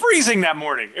morning. It was freezing that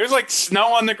morning. It was like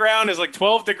snow on the ground. It was like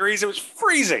 12 degrees. It was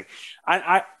freezing.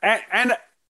 And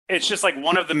it's just like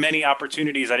one of the many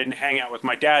opportunities I didn't hang out with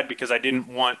my dad because I didn't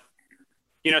want,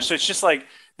 so it's just like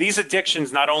these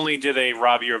addictions, not only do they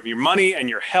rob you of your money and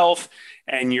your health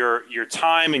and your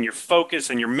time and your focus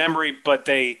and your memory, but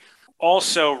they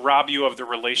also rob you of the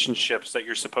relationships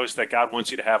that God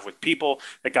wants you to have with people,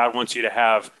 that God wants you to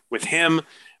have with him.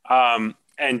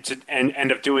 And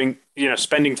end up doing,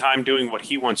 spending time doing what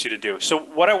he wants you to do. So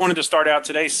what I wanted to start out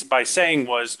today by saying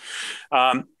was,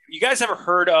 you guys ever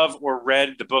heard of or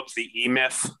read the book, The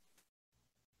E-Myth?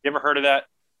 You ever heard of that?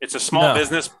 It's a small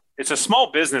business. It's a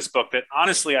small business book that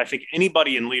honestly, I think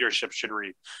anybody in leadership should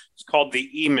read. It's called The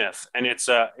E-Myth, and it's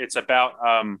about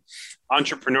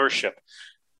entrepreneurship.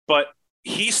 But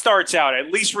he starts out,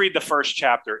 at least read the first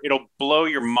chapter. It'll blow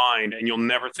your mind and you'll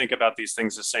never think about these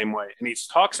things the same way. And he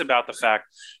talks about the fact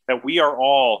that we are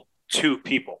all two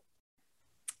people.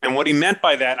 And what he meant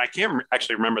by that, I can't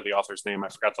actually remember the author's name. I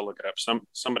forgot to look it up.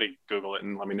 Somebody Google it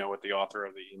and let me know what the author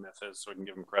of the E-Myth is so I can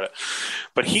give him credit.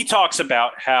 But he talks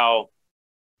about how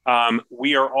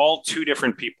we are all two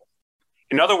different people.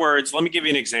 In other words, let me give you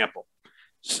an example.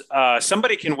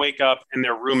 Somebody can wake up and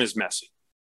their room is messy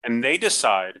and they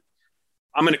decide,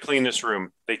 I'm going to clean this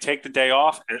room. They take the day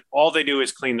off and all they do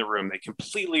is clean the room. They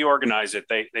completely organize it.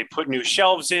 They put new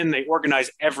shelves in. They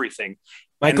organize everything.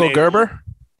 Michael Gerber?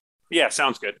 Yeah,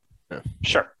 sounds good. Yeah.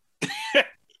 Sure.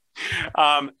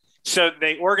 So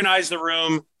they organize the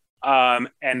room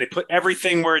and they put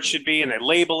everything where it should be and they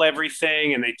label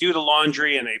everything and they do the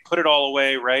laundry and they put it all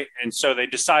away, right? And so they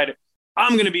decide,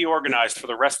 I'm going to be organized for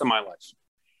the rest of my life.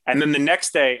 And then the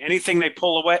next day, anything they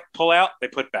pull out, they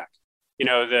put back.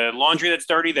 The laundry that's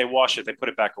dirty, they wash it, they put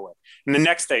it back away. And the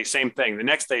next day, same thing. The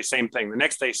next day, same thing. The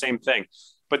next day, same thing.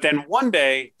 But then one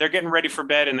day, they're getting ready for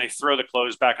bed and they throw the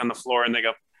clothes back on the floor and they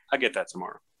go, I'll get that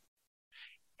tomorrow.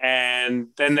 And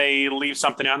then they leave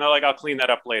something out and they're like, I'll clean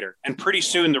that up later. And pretty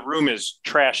soon the room is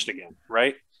trashed again,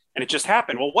 right? And it just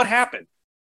happened. Well, what happened?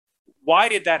 Why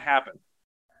did that happen?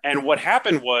 And what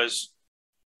happened was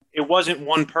it wasn't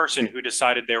one person who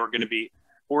decided they were going to be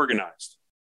organized.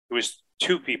 It was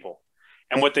two people.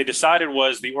 And what they decided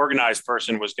was the organized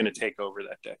person was going to take over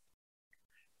that day.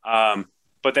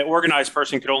 But that organized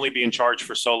person could only be in charge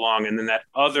for so long. And then that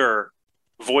other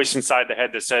voice inside the head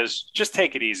that says, just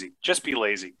take it easy, just be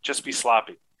lazy, just be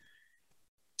sloppy,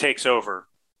 takes over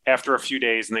after a few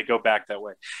days and they go back that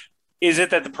way. Is it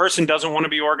that the person doesn't want to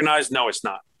be organized? No, it's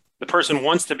not. The person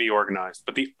wants to be organized,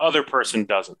 but the other person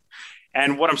doesn't.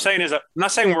 And what I'm saying is, I'm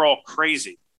not saying we're all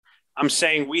crazy. I'm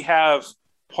saying we have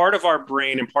part of our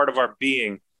brain and part of our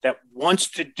being that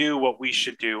wants to do what we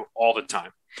should do all the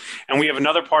time. And we have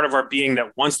another part of our being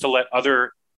that wants to let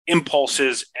other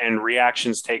impulses and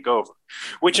reactions take over,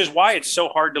 which is why it's so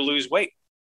hard to lose weight,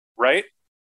 right?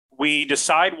 we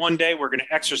decide one day we're going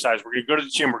to exercise, we're going to go to the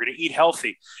gym, we're going to eat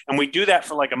healthy. And we do that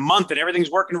for like a month and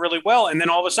everything's working really well. And then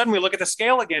all of a sudden we look at the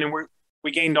scale again and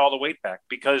we gained all the weight back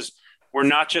because we're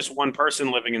not just one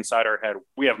person living inside our head.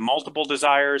 We have multiple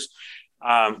desires.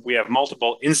 We have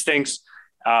multiple instincts.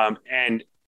 And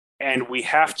we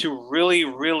have to really,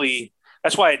 really,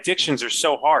 that's why addictions are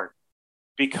so hard,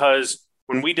 because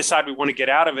when we decide we want to get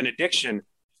out of an addiction,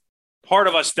 part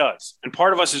of us does. And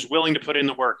part of us is willing to put in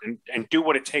the work and do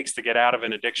what it takes to get out of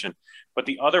an addiction. But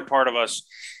the other part of us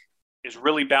is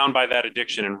really bound by that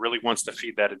addiction and really wants to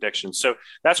feed that addiction. So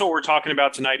that's what we're talking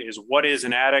about tonight, is what is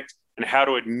an addict and how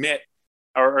to admit,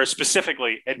 or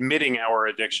specifically admitting our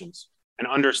addictions and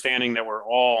understanding that we're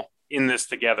all in this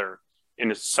together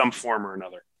in some form or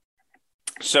another.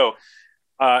 So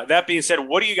that being said,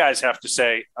 what do you guys have to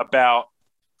say about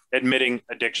admitting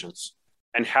addictions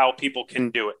and how people can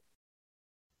do it?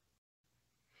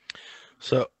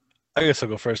 So I guess I'll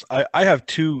go first. I have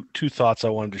two thoughts I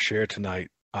wanted to share tonight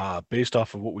based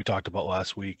off of what we talked about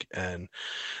last week. And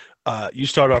you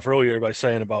started off earlier by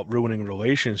saying about ruining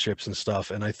relationships and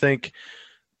stuff. And I think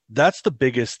that's the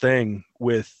biggest thing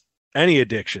with any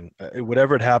addiction,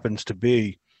 whatever it happens to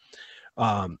be.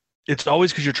 It's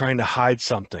always because you're trying to hide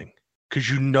something, because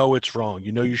you know it's wrong.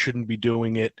 You know you shouldn't be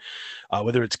doing it,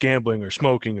 whether it's gambling or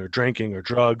smoking or drinking or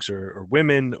drugs or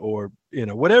women or,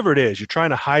 whatever it is. You're trying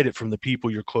to hide it from the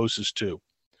people you're closest to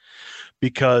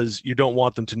because you don't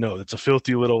want them to know. It's a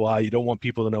filthy little lie. You don't want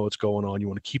people to know what's going on. You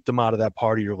want to keep them out of that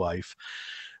part of your life.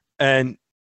 And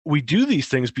we do these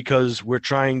things because we're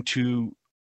trying to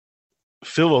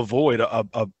fill a void,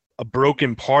 a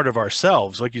broken part of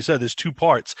ourselves. Like you said, there's two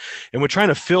parts, and we're trying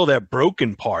to fill that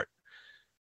broken part.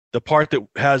 The part that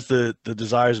has the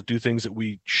desires to do things that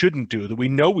we shouldn't do, that we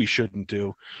know we shouldn't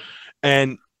do.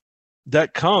 And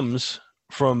that comes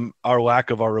from our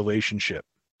lack of our relationship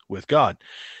with God.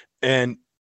 And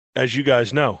as you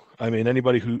guys know, I mean,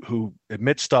 anybody who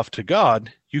admits stuff to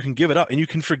God, you can give it up and you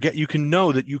can forget, you can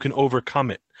know that you can overcome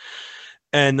it.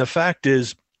 And the fact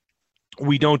is,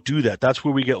 we don't do that. That's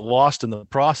where we get lost in the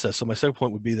process. So my second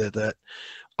point would be that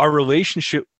our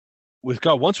relationship with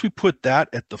God, once we put that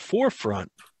at the forefront,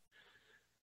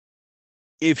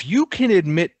 if you can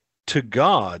admit to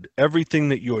God everything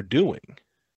that you're doing,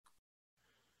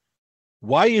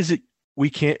 why is it why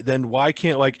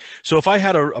can't, like, so if I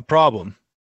had a problem,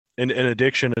 an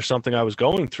addiction or something I was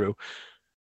going through,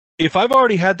 if I've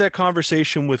already had that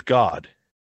conversation with God,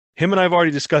 him and I have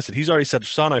already discussed it, he's already said,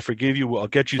 son, I forgive you, I'll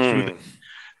get you through this,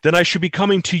 then I should be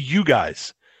coming to you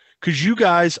guys, because you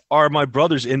guys are my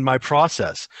brothers in my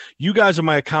process. You guys are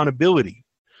my accountability.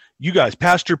 You guys,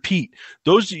 Pastor Pete,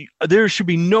 there should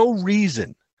be no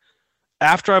reason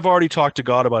after I've already talked to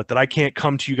God about it that I can't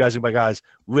come to you guys and be like, guys,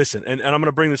 listen. And I'm going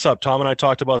to bring this up. Tom and I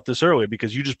talked about this earlier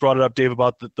because you just brought it up, Dave,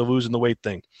 about the losing the weight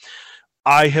thing.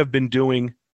 I have been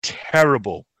doing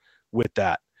terrible with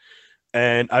that.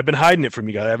 And I've been hiding it from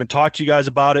you guys. I haven't talked to you guys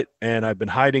about it, and I've been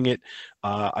hiding it.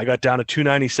 I got down to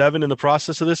 297 in the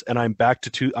process of this, and I'm back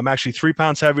to I'm actually 3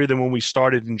 pounds heavier than when we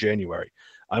started in January.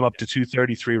 I'm up to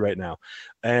 233 right now.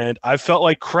 And I felt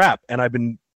like crap, and I've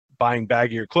been buying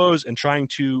baggier clothes and trying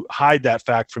to hide that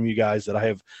fact from you guys that I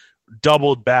have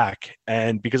doubled back.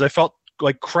 And because I felt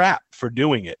like crap for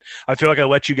doing it, I feel like I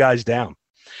let you guys down.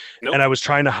 Nope. And I was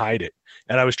trying to hide it.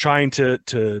 And I was trying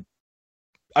to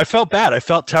I felt bad. I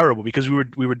felt terrible because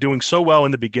we were doing so well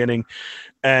in the beginning.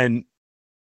 And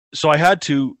so I had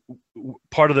to,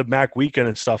 part of the Mac weekend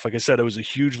and stuff, like I said, it was a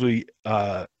hugely,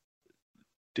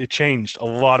 it changed a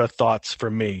lot of thoughts for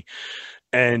me.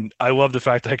 And I love the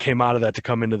fact that I came out of that to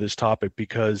come into this topic,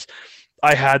 because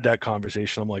I had that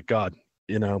conversation. I'm like, God,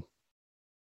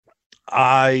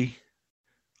 I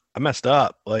messed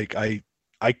up. Like I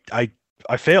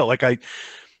failed. Like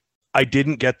I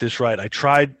didn't get this right. I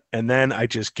tried, and then I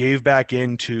just gave back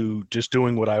into just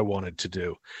doing what I wanted to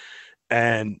do.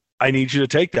 And I need you to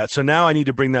take that. So now I need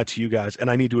to bring that to you guys, and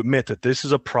I need to admit that this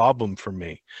is a problem for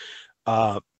me,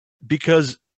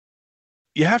 because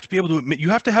you have to be able to admit, you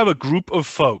have to have a group of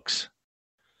folks,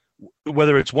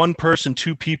 whether it's one person,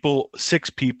 2 people, 6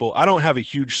 people. I don't have a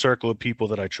huge circle of people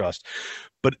that I trust,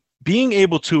 but being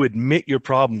able to admit your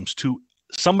problems to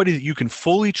somebody that you can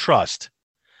fully trust,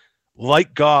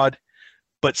 like God,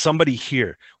 but somebody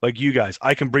here, like you guys.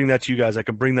 I can bring that to you guys. I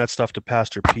can bring that stuff to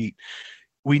Pastor Pete.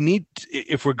 We need,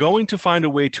 if we're going to find a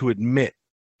way to admit,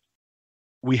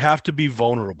 we have to be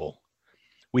vulnerable.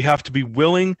 We have to be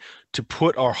willing to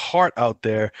put our heart out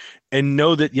there and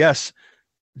know that, yes,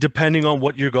 depending on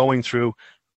what you're going through,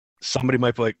 somebody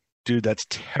might be like, dude, that's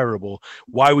terrible.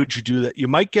 Why would you do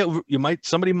that?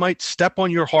 Somebody might step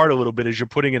on your heart a little bit as you're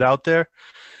putting it out there,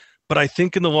 But I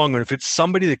think in the long run, if it's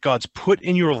somebody that God's put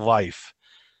in your life,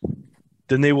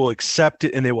 then they will accept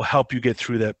it and they will help you get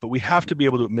through that. But we have to be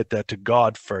able to admit that to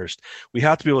God first. We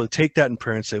have to be able to take that in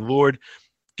prayer and say, Lord,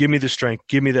 give me the strength,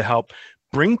 give me the help,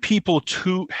 bring people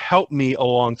to help me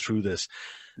along through this.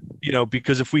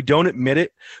 Because if we don't admit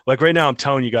it, like right now, I'm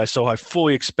telling you guys, so I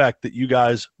fully expect that you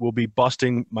guys will be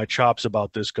busting my chops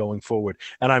about this going forward.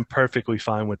 And I'm perfectly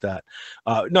fine with that.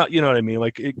 Not, you know what I mean?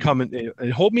 Like come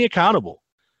and hold me accountable.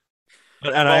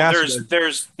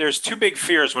 There's two big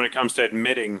fears when it comes to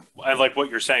admitting. I like what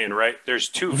you're saying, right? There's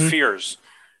two fears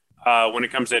when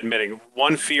it comes to admitting.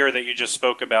 One fear that you just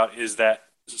spoke about is that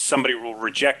somebody will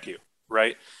reject you,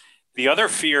 right? The other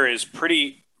fear is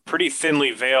pretty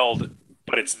thinly veiled,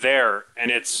 but it's there,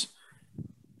 and it's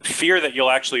fear that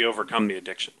you'll actually overcome the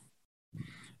addiction.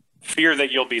 Fear that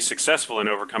you'll be successful in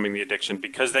overcoming the addiction,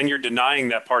 because then you're denying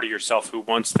that part of yourself who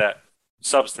wants that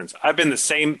substance. I've been the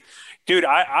same. Dude,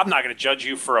 I'm not going to judge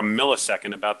you for a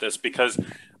millisecond about this, because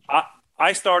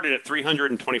I started at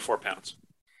 324 pounds.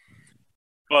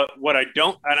 But what I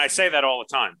don't, and I say that all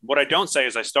the time, what I don't say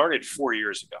is I started 4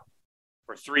 years ago,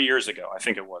 or 3 years ago, I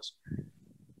think it was.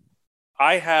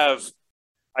 I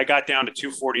got down to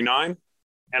 249,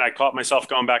 and I caught myself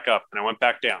going back up, and I went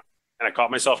back down, and I caught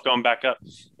myself going back up.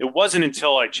 It wasn't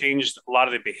until I changed a lot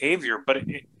of the behavior, but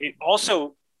it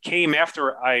also came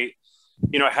after I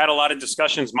had a lot of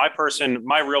discussions. My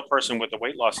real person with the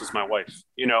weight loss is my wife,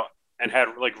 and had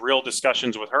like real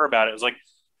discussions with her about it. It was like,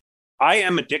 I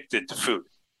am addicted to food.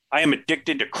 I am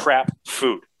addicted to crap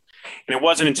food. And it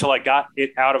wasn't until I got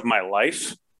it out of my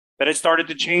life that it started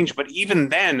to change. But even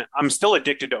then, I'm still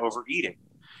addicted to overeating.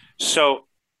 So,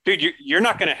 dude, you're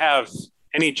not going to have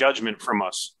any judgment from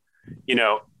us,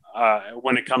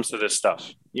 when it comes to this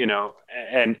stuff,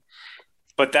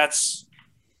 but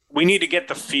we need to get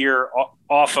the fear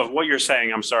off of what you're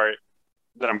saying. I'm sorry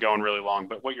that I'm going really long,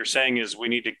 but what you're saying is we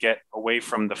need to get away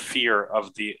from the fear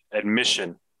of the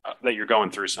admission that you're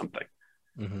going through something.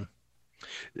 Mm-hmm.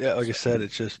 Yeah, like I said,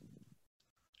 it's just,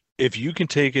 if you can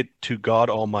take it to God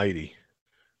Almighty,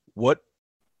 why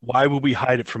would we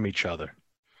hide it from each other?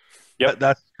 Yeah,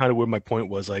 that's kind of where my point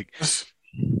was. Like,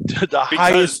 the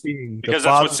highest being, because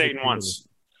that's what Satan wants.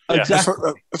 Yeah.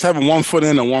 Exactly. Let's have 1 foot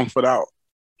in and 1 foot out.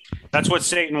 That's what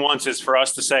Satan wants, is for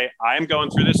us to say, I am going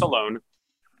through this alone.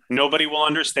 Nobody will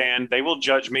understand. They will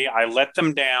judge me. I let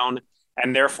them down,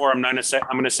 and therefore I'm going to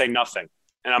say nothing,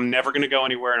 and I'm never going to go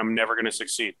anywhere, and I'm never going to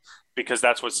succeed, because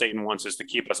that's what Satan wants, is to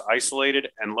keep us isolated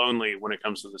and lonely when it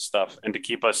comes to this stuff, and to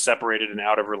keep us separated and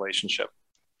out of relationship.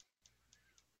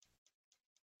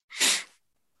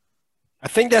 I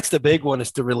think that's the big one,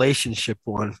 is the relationship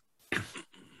one,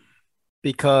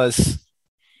 because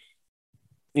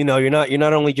you're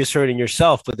not only just hurting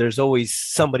yourself, but there's always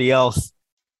somebody else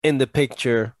in the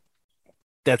picture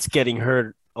that's getting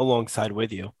hurt alongside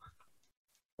with you.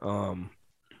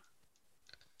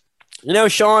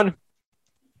 Sean,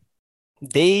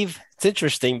 Dave, it's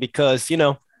interesting because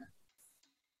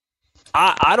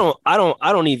I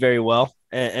don't eat very well,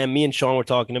 and me and Sean were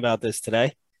talking about this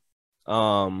today.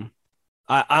 I'm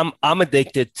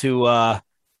addicted to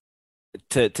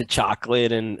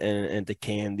chocolate and to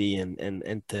candy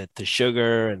and to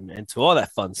sugar and to all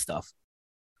that fun stuff.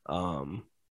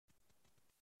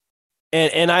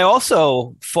 And I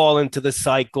also fall into the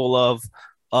cycle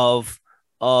of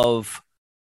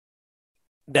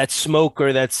that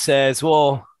smoker that says,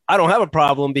 well, I don't have a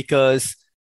problem because,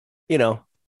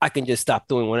 I can just stop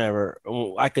doing whatever.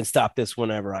 I can stop this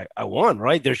whenever I want,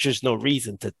 right? There's just no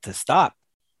reason to stop,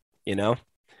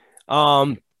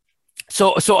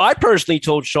 So I personally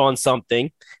told Sean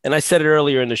something, and I said it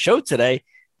earlier in the show today,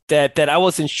 that I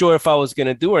wasn't sure if I was going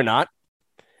to do or not.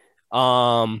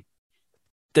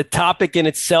 The topic in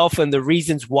itself and the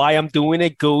reasons why I'm doing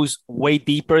it goes way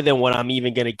deeper than what I'm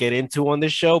even going to get into on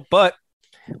this show, but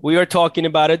we are talking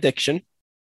about addiction.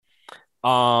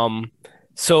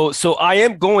 So I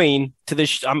am going to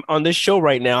this. I'm on this show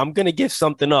right now. I'm going to give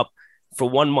something up for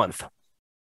 1 month,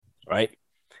 right?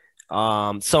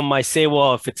 Some might say,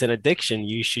 well, if it's an addiction,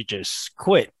 you should just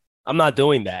quit. I'm not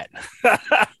doing that.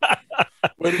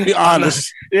 Well, to be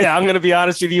honest. I'm going to be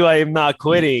honest with you. I am not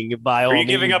quitting by all means.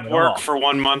 Are you giving up work for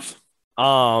 1 month?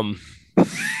 I'm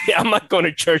not going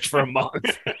to church for a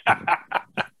month.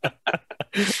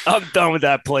 I'm done with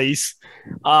that place.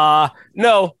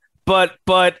 No, but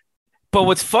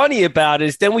what's funny about it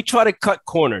is then we try to cut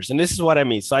corners, and this is what I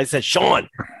mean. So I said, Sean,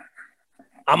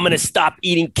 I'm going to stop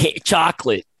eating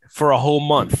chocolate for a whole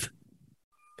month.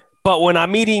 But when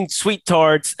I'm eating sweet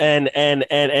tarts and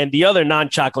the other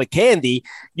non-chocolate candy,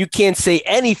 you can't say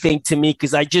anything to me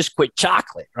because I just quit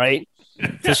chocolate, right?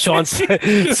 So Sean,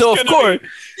 Just so of gonna course,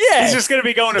 yeah, He's just going to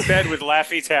be going to bed with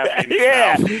Laffy Taffy in his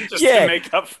Yeah, mouth just yeah. to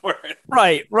make up for it.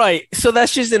 right. So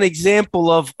that's just an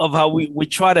example of how we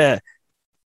try to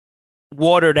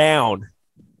water down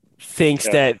things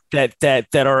Yeah.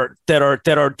 that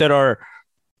are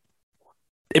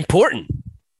important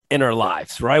in our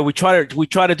lives, right? We try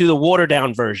to do the watered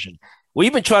down version. We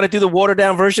even try to do the watered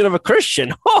down version of a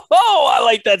Christian. Oh, I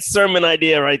like that sermon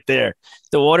idea right there.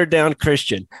 The watered down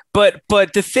Christian. But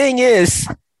the thing is,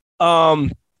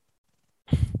 then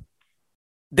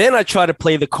I try to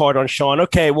play the card on Sean.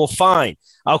 Okay, well, fine.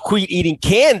 I'll quit eating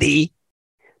candy,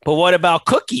 but what about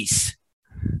cookies?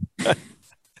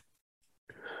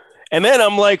 And then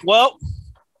I'm like, well,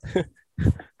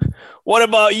 what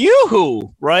about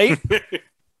you? Right?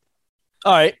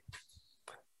 All right.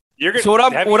 You're gonna, So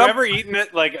have you ever eaten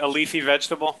it like a leafy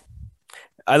vegetable?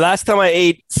 Last time I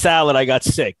ate salad, I got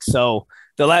sick. So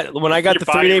when I got Your the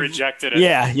body 3-day, rejected it.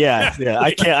 yeah.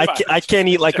 I can't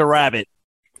eat like a rabbit.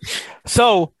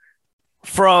 So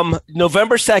from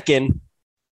November 2nd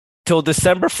till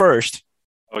December 1st,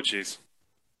 Oh, jeez.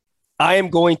 I am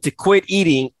going to quit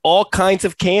eating all kinds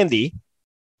of candy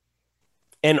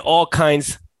and all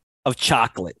kinds of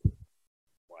chocolate.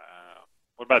 Wow.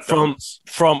 What about From donuts?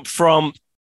 from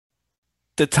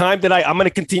the time that I'm going to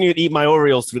continue to eat my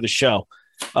Oreos through the show.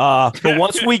 But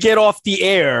once we get off the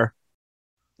air,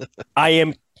 I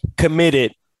am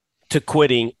committed to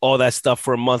quitting all that stuff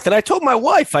for a month. And I told my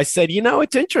wife, I said,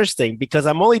 it's interesting because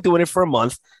I'm only doing it for a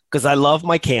month because I love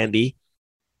my candy.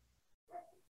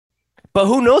 But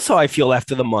who knows how I feel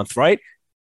after the month, right?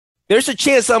 There's a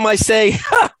chance I might say,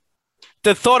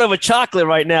 the thought of a chocolate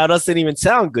right now doesn't even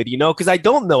sound good, because I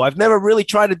don't know. I've never really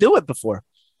tried to do it before.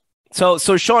 So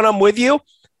Sean, I'm with you.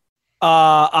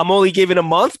 I'm only giving a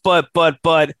month, but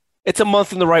it's a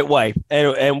month in the right way,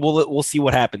 and we'll see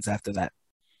what happens after that.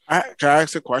 Can I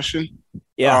ask a question?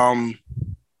 Yeah.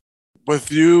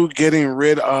 With you getting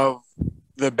rid of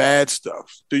the bad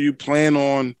stuff, do you plan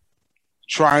on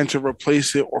trying to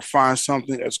replace it or find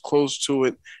something as close to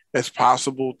it as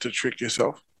possible to trick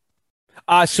yourself?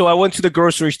 So I went to the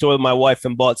grocery store with my wife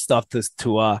and bought stuff to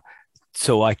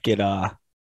so I could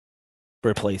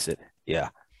replace it. Yeah.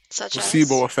 Such as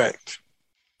Placebo effect.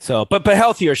 So, but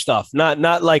healthier stuff. Not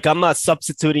like I'm not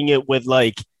substituting it with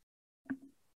like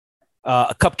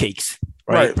cupcakes,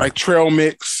 right? Like trail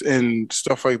mix and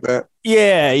stuff like that.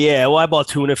 Yeah. Well, I bought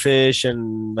tuna fish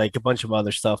and like a bunch of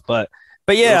other stuff, but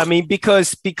yeah, I mean,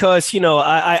 because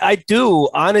I do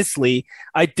honestly,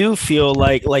 I do feel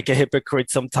like a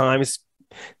hypocrite sometimes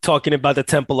talking about the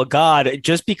temple of God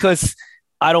just because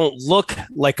I don't look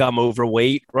like I'm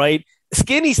overweight, right?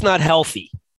 Skinny's not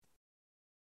healthy.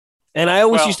 And I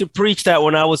always used to preach that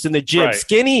when I was in the gym. Right.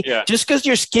 Skinny, Yeah. just because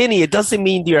you're skinny, it doesn't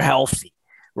mean you're healthy,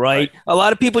 right? A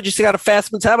lot of people just got a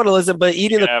fast metabolism, but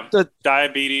eating You have the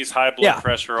diabetes, high blood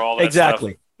pressure, all that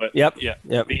exactly. stuff. But Yep.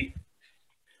 yeah.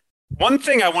 One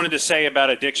thing I wanted to say about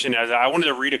addiction is I wanted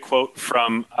to read a quote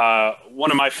from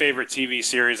one of my favorite TV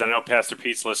series. I know Pastor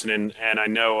Pete's listening, and I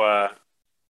know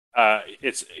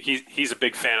he's a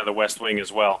big fan of The West Wing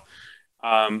as well.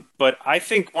 But I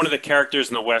think one of the characters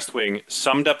in The West Wing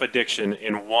summed up addiction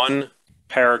in one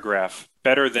paragraph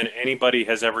better than anybody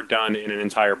has ever done in an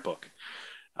entire book.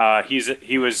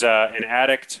 He was an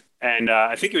addict, and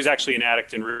I think he was actually an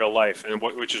addict in real life, and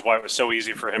which is why it was so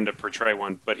easy for him to portray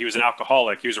one. But he was an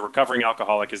alcoholic. He was a recovering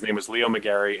alcoholic. His name was Leo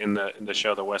McGarry in the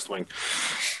show The West Wing.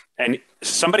 And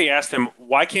somebody asked him,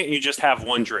 "Why can't you just have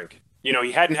one drink?"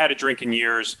 He hadn't had a drink in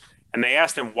years, and they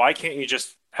asked him, "Why can't you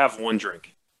just have one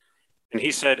drink?" And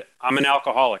he said, "I'm an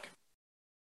alcoholic.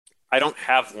 I don't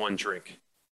have one drink.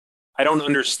 I don't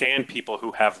understand people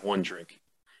who have one drink.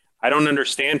 I don't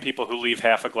understand people who leave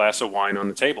half a glass of wine on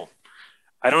the table.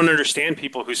 I don't understand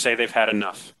people who say they've had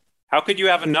enough. How could you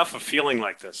have enough of feeling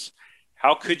like this?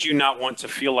 How could you not want to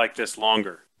feel like this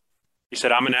longer?" He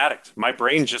said, "I'm an addict. My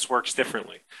brain just works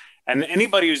differently." And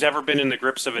anybody who's ever been in the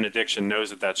grips of an addiction knows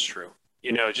that that's true.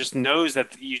 Just knows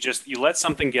that you let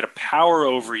something get a power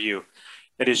over you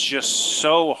that is just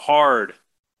so hard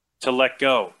to let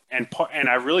go. And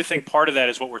I really think part of that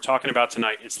is what we're talking about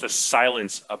tonight. It's the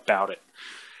silence about it.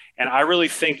 And I really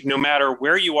think no matter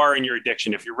where you are in your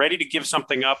addiction, if you're ready to give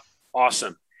something up,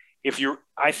 awesome. But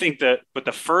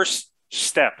the first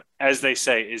step, as they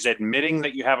say, is admitting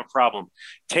that you have a problem.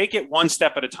 Take it one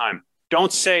step at a time.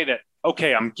 Don't say that,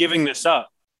 okay, I'm giving this up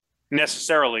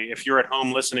necessarily. If you're at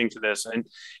home listening to this and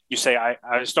you say,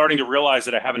 I'm starting to realize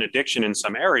that I have an addiction in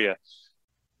some area.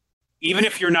 Even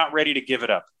if you're not ready to give it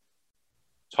up,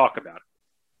 talk about it.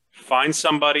 Find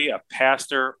somebody, a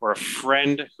pastor or a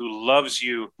friend who loves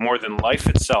you more than life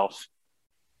itself,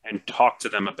 and talk to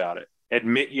them about it.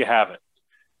 Admit you have it.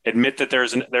 Admit that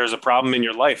there's a problem in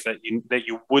your life that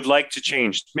you would like to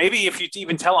change. Maybe if you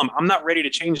even tell them, I'm not ready to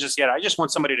change this yet. I just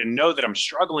want somebody to know that I'm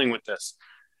struggling with this.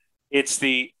 It's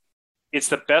the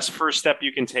best first step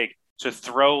you can take to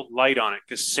throw light on it,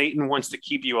 because Satan wants to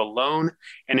keep you alone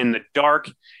and in the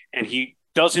dark, and he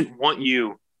doesn't want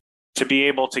you to be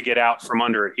able to get out from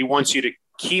under it. He wants you to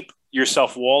keep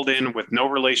yourself walled in with no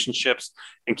relationships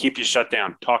and keep you shut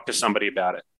down. Talk to somebody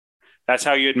about it. That's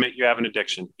how you admit you have an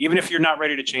addiction. Even if you're not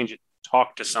ready to change it,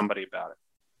 talk to somebody about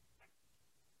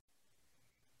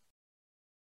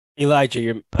it.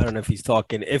 Elijah, I don't know if he's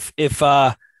talking. If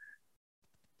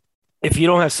you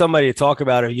don't have somebody to talk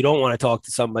about it, or you don't want to talk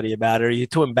to somebody about it, or you're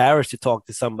too embarrassed to talk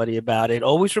to somebody about it,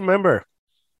 always remember,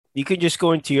 you can just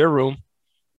go into your room,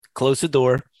 close the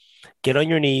door, get on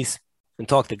your knees, and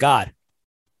talk to God.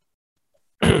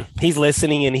 He's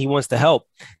listening and he wants to help.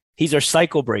 He's our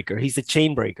cycle breaker. He's the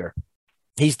chain breaker.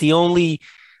 He's the only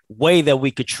way that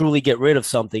we could truly get rid of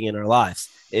something in our lives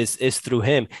is through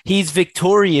him. He's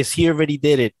victorious. He already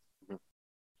did it.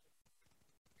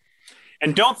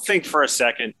 And don't think for a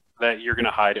second that you're going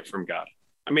to hide it from God.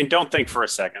 I mean, don't think for a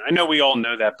second. I know we all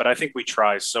know that, but I think we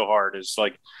try so hard is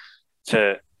like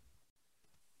to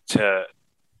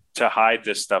hide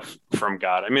this stuff from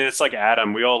God. I mean, it's like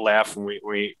Adam. We all laugh when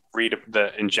we read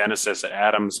in Genesis that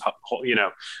Adam's,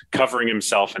 covering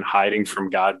himself and hiding from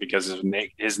God because of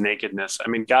his nakedness. I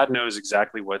mean, God knows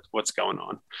exactly what's going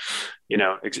on.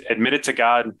 Admit it to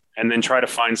God, and then try to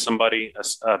find somebody,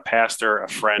 a pastor, a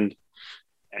friend,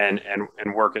 and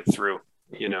work it through.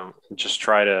 Just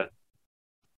try to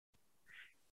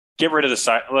get rid of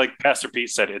like Pastor Pete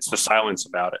said, it's the silence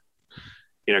about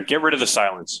it. Get rid of the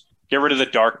silence. Get rid of the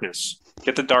darkness.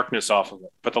 Get the darkness off of it.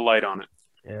 Put the light on it.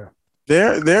 Yeah.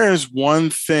 There is one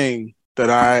thing that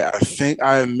I think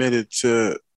I admitted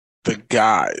to the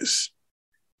guys.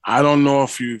 I don't know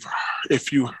if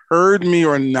you heard me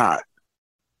or not,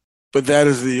 but that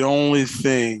is the only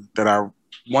thing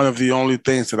one of the only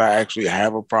things that I actually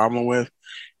have a problem with.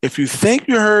 If you think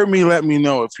you heard me, let me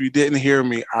know. If you didn't hear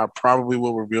me, I probably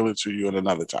will reveal it to you at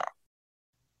another time.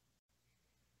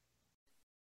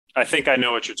 I think I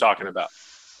know what you're talking about,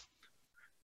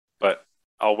 but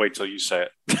I'll wait till you say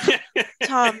it.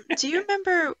 Tom, do you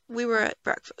remember we were at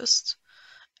breakfast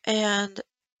and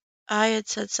I had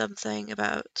said something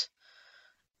about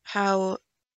how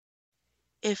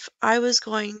if I was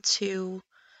going to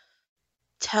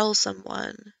tell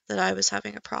someone that I was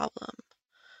having a problem,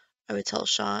 I would tell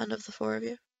Sean of the four of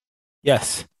you?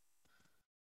 Yes.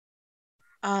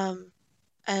 And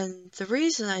the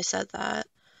reason I said that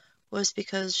was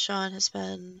because Sean has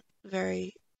been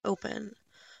very open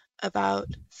about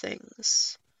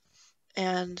things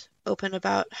and open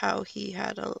about how he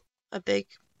had a big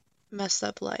messed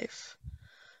up life.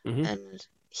 Mm-hmm. And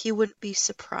he wouldn't be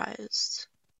surprised.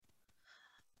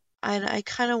 And I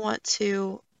kind of want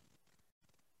to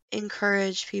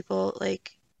encourage people,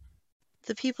 like,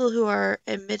 the people who are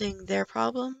admitting their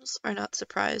problems are not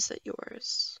surprised at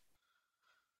yours.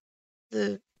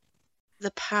 The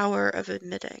power of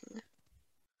admitting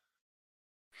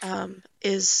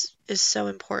is so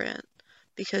important,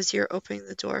 because you're opening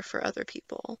the door for other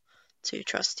people to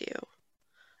trust you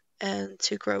and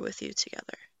to grow with you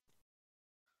together.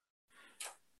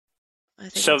 I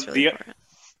think So that's really important.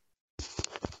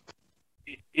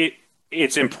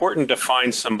 It's important to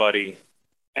find somebody,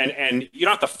 and you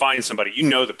don't have to find somebody. You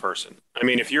know the person. I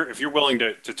mean, if you're willing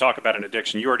to talk about an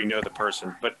addiction, you already know the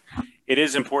person. But it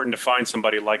is important to find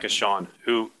somebody like a Sean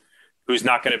who's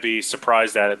not going to be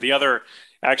surprised at it. The other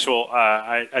actual,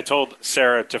 I told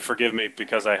Sarah to forgive me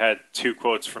because I had two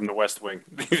quotes from The West Wing.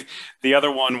 The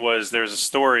other one was there's a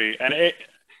story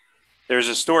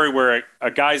where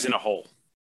a guy's in a hole.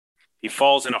 He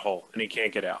falls in a hole and he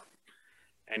can't get out.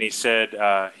 And he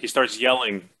said he starts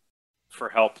yelling for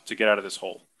help to get out of this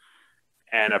hole.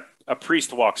 And a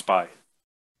priest walks by,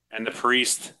 and the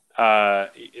priest,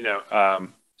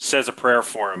 says a prayer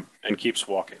for him and keeps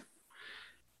walking.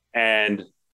 And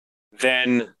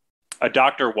then a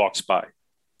doctor walks by,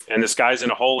 and this guy's in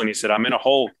a hole, and he said, "I'm in a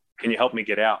hole. Can you help me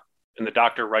get out?" And the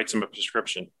doctor writes him a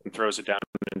prescription and throws it down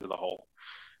into the hole.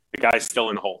 The guy's still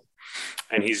in the hole,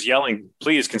 and he's yelling,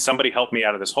 "Please, can somebody help me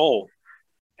out of this hole?"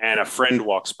 And a friend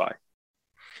walks by,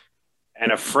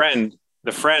 and the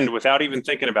friend, without even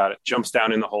thinking about it, jumps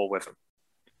down in the hole with him.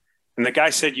 And the guy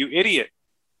said, "You idiot,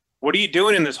 what are you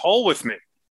doing in this hole with me?"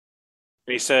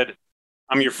 And he said,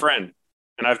 "I'm your friend,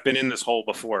 and I've been in this hole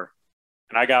before,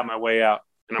 and I got my way out,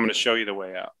 and I'm going to show you the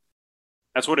way out."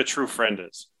 That's what a true friend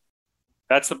is.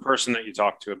 That's the person that you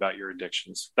talk to about your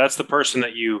addictions. That's the person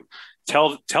that you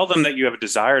tell them that you have a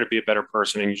desire to be a better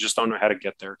person and you just don't know how to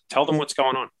get there. Tell them what's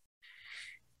going on.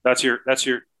 That's your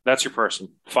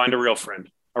person. Find a real friend.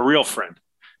 A real friend.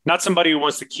 Not somebody who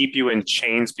wants to keep you in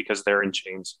chains because they're in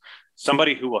chains.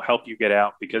 Somebody who will help you get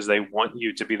out because they want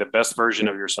you to be the best version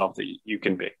of yourself that you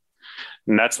can be.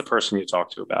 And that's the person you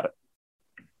talk to about it.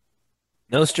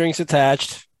 No strings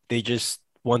attached. They just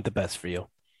want the best for you.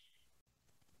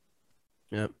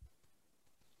 Yep.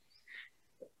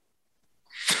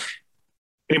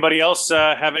 Anybody else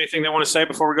have anything they want to say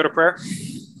before we go to prayer?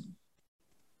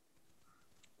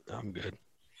 I'm good.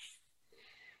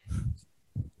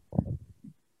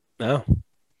 No.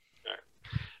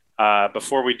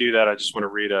 Before we do that, I just want to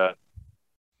read a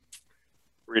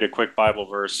quick Bible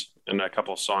verse and a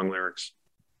couple of song lyrics.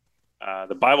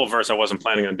 The Bible verse I wasn't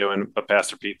planning on doing, but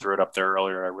Pastor Pete threw it up there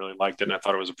earlier. I really liked it, and I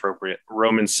thought it was appropriate.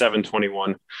 Romans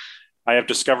 7:21. I have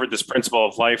discovered this principle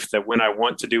of life, that when I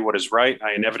want to do what is right,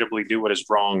 I inevitably do what is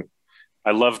wrong. I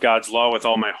love God's law with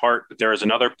all my heart, but there is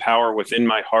another power within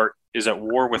my heart, is at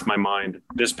war with my mind.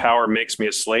 This power makes me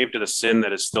a slave to the sin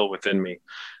that is still within me.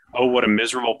 Oh, what a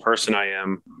miserable person I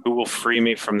am. Who will free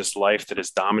me from this life that is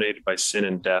dominated by sin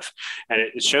and death? And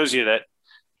it shows you that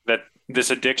this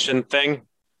addiction thing,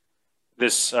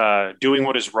 this doing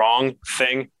what is wrong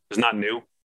thing is not new.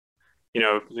 You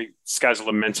know, this guy's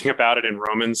lamenting about it in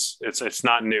Romans. It's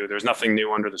not new. There's nothing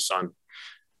new under the sun.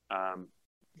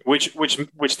 Which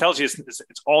tells you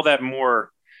it's all that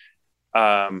more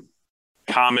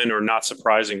common or not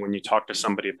surprising when you talk to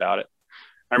somebody about it.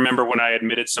 I remember when I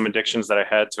admitted some addictions that I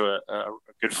had to a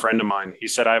good friend of mine. He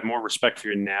said, "I have more respect for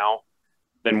you now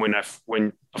than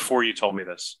when before you told me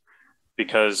this,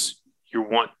 because you're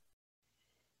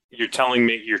telling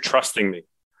me, you're trusting me."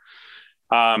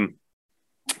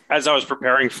 As I was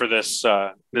preparing for this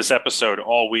episode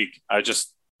all week, I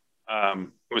just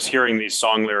was hearing these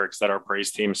song lyrics that our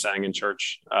praise team sang in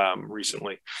church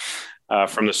recently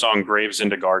from the song "Graves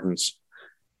into Gardens."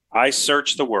 I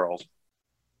searched the world,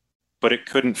 but it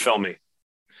couldn't fill me.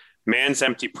 Man's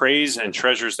empty praise and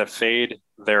treasures that fade,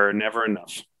 there are never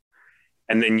enough.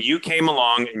 And then you came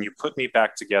along and you put me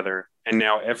back together, and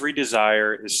now every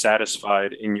desire is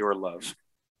satisfied in your love.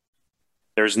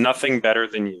 There's nothing better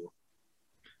than you.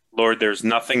 Lord, there's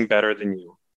nothing better than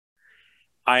you.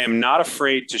 I am not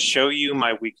afraid to show you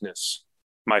my weakness,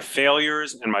 my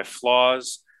failures and my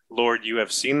flaws. Lord, you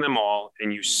have seen them all,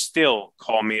 and you still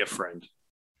call me a friend.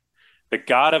 The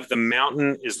God of the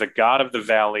mountain is the God of the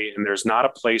valley, and there's not a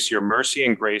place your mercy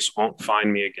and grace won't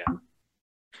find me again.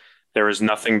 There is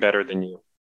nothing better than you.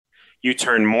 You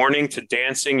turn mourning to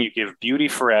dancing. You give beauty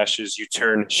for ashes. You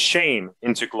turn shame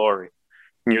into glory,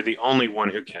 and you're the only one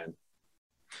who can.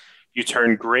 You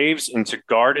turn graves into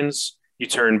gardens. You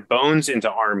turn bones into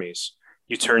armies.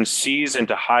 You turn seas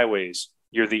into highways.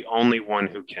 You're the only one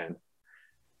who can.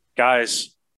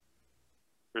 Guys,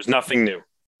 there's nothing new.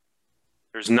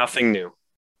 There's nothing new.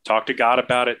 Talk to God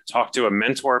about it. Talk to a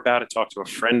mentor about it. Talk to a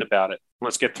friend about it.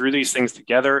 Let's get through these things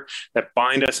together that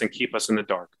bind us and keep us in the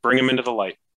dark. Bring them into the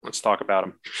light. Let's talk about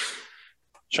them.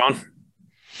 Sean?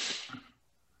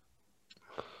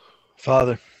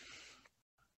 Father,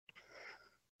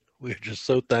 we're just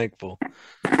so thankful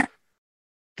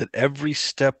that every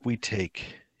step we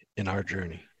take in our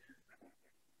journey,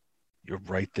 you're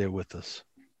right there with us.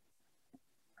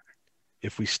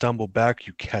 If we stumble back,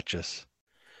 you catch us.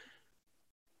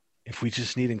 If we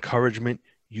just need encouragement,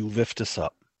 you lift us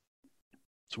up.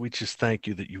 So we just thank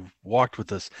you that you've walked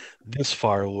with us this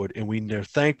far, Lord, and we're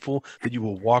thankful that you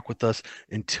will walk with us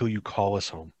until you call us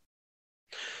home.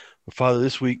 But Father,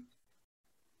 this week,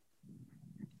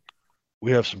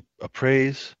 we have a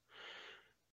praise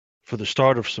for the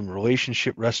start of some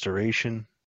relationship restoration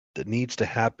that needs to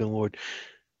happen, Lord.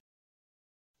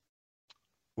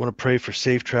 I want to pray for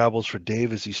safe travels for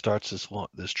Dave as he starts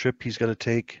this trip he's going to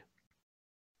take.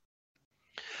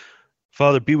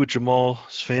 Father, be with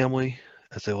Jamal's family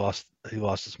as he lost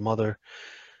his mother.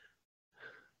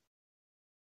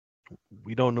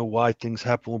 We don't know why things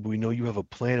happen, but we know you have a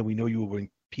plan, and we know you will bring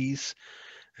peace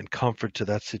and comfort to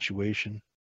that situation.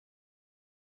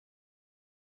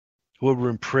 Lord, we're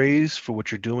in praise for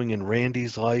what you're doing in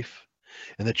Randy's life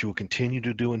and that you will continue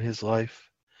to do in his life.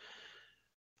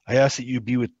 I ask that you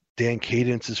be with Dan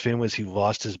Cadence's family as he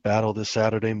lost his battle this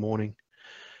Saturday morning.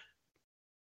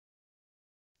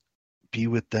 Be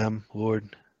with them,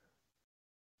 Lord.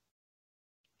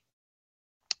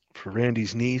 For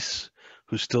Randy's niece,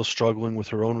 who's still struggling with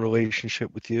her own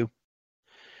relationship with you,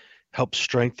 help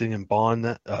strengthen and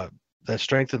bond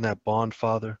strengthen that bond,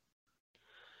 Father.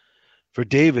 For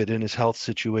David in his health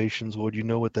situations, Lord, you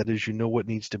know what that is. You know what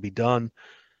needs to be done.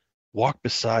 Walk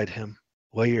beside him.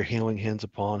 Lay your healing hands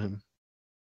upon him.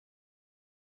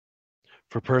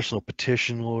 For personal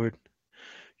petition, Lord,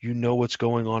 you know what's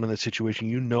going on in that situation.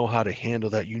 You know how to handle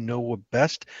that. You know what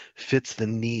best fits the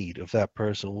need of that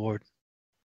person, Lord.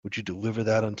 Would you deliver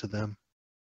that unto them?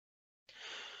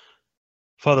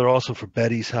 Father, also for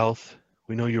Betty's health,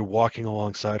 we know you're walking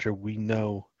alongside her. We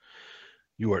know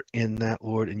you are in that,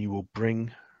 Lord, and you will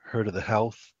bring her to the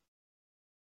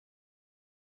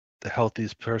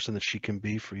healthiest person that she can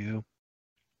be for you.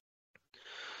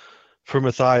 For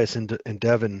Matthias and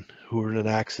Devin, who were in an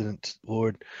accident,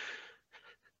 Lord,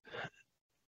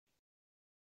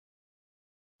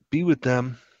 be with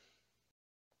them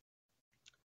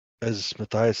as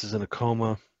Matthias is in a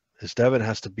coma, as Devin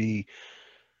has to be,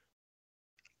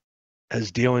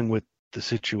 as dealing with the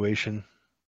situation.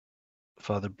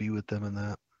 Father, be with them in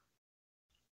that.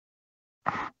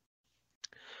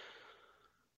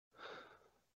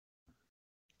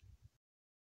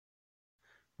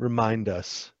 Remind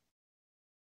us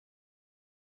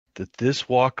that this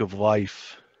walk of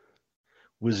life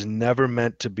was never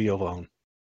meant to be alone.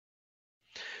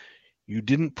 You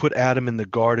didn't put Adam in the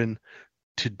garden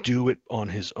to do it on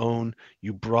his own.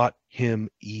 You brought him,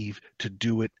 Eve, to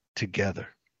do it together.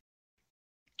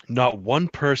 Not one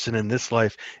person in this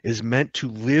life is meant to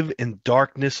live in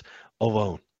darkness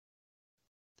alone.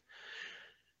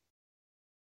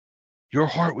 Your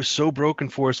heart was so broken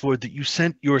for us, Lord, that you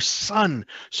sent your Son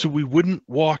so we wouldn't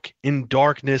walk in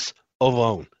darkness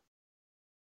alone.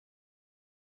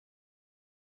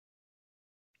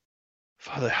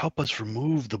 Father, help us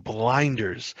remove the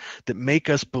blinders that make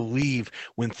us believe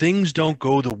when things don't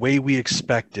go the way we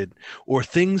expected, or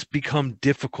things become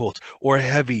difficult or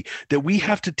heavy, that we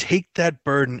have to take that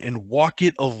burden and walk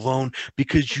it alone,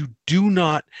 because you do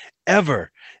not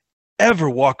ever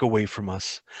walk away from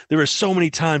us. There are so many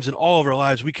times in all of our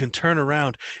lives we can turn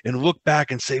around and look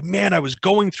back and say, man, I was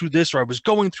going through this or I was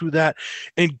going through that,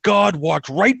 and God walked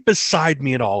right beside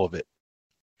me in all of it.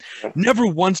 Never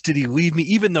once did he leave me,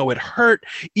 even though it hurt,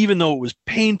 even though it was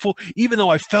painful, even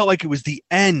though I felt like it was the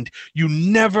end. You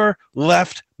never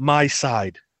left my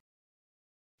side.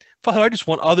 Father, I just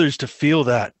want others to feel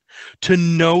that, to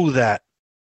know that.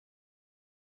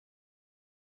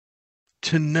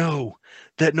 To know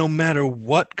that no matter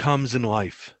what comes in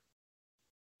life,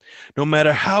 no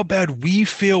matter how bad we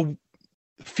feel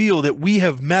that we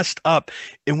have messed up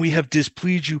and we have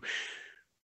displeased you,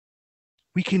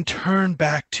 we can turn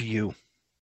back to you.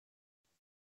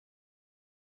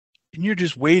 And you're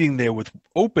just waiting there with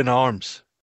open arms.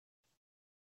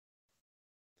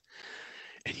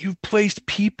 And you've placed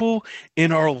people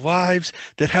in our lives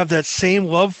that have that same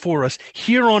love for us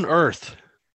here on earth.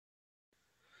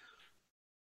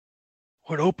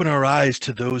 Lord, open our eyes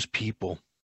to those people.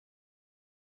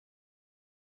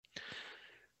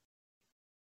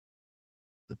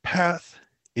 The path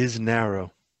is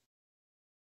narrow,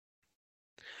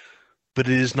 but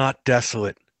it is not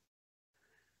desolate,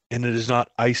 and it is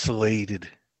not isolated,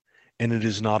 and it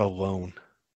is not alone.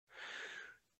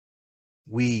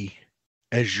 We,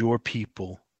 as your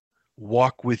people,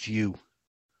 walk with you,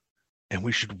 and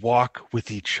we should walk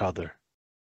with each other.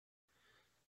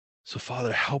 So,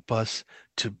 Father, help us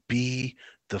to be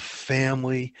the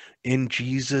family in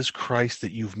Jesus Christ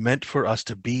that you've meant for us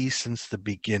to be since the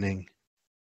beginning.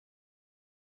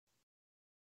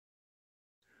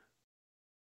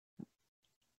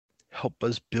 Help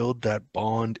us build that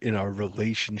bond in our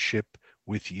relationship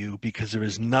with you, because there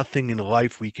is nothing in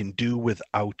life we can do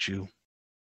without you.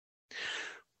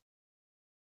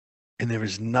 And there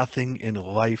is nothing in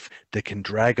life that can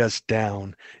drag us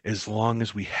down as long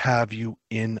as we have you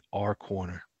in our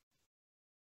corner.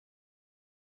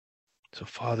 So,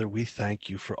 Father, we thank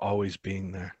you for always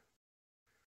being there.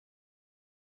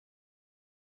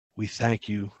 We thank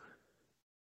you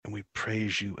and we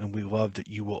praise you and we love that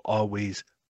you will always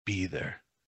be there.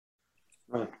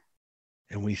 Right.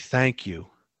 And we thank you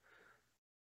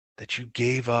that you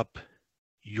gave up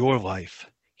your life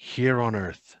here on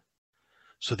earth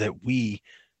so that we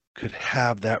could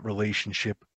have that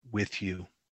relationship with you.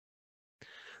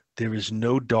 There is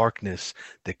no darkness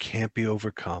that can't be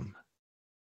overcome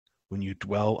when you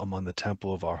dwell among the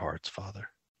temple of our hearts, Father.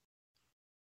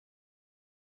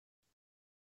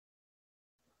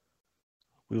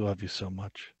 We love you so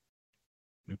much.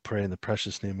 We pray in the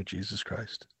precious name of Jesus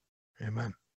Christ.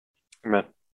 Amen. Amen.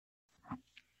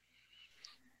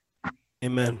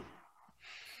 Amen.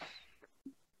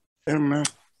 Amen.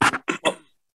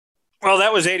 Well,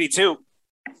 that was 82.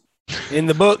 In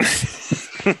the books.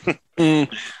 We'll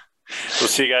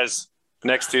see you guys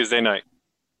next Tuesday night.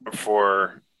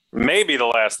 before maybe the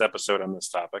last episode on this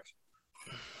topic.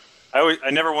 I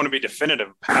never want to be definitive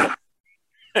about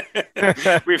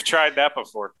it. We've tried that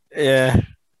before. Yeah.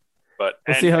 But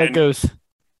We'll see how it goes.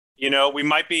 You know, we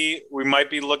might be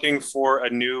looking for a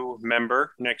new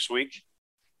member next week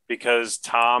because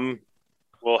Tom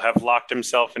will have locked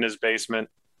himself in his basement,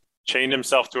 chained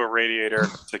himself to a radiator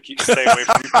to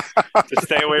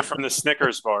stay away from the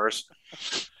Snickers bars,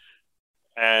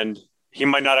 and he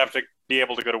might not have to be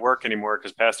able to go to work anymore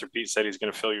because Pastor Pete said he's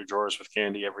going to fill your drawers with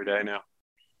candy every day now.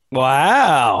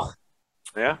 Wow.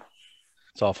 Yeah,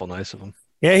 It's awful nice of him.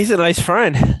 Yeah, he's a nice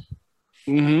friend.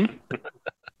 Mm-hmm.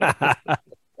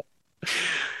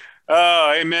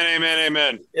 Oh,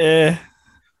 amen. Yeah.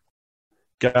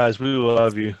 Guys, we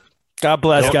love you. God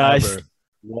bless, Don't guys. ever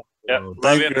walk Yep. alone. Love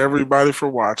Thank you. you, everybody, for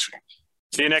watching.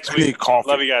 See you next I need week. coffee.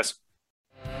 Love you guys.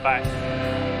 Bye.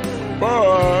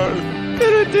 Bye.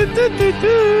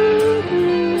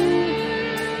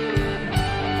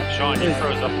 Sean, you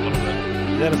froze up a little bit.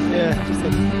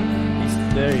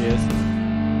 There he is.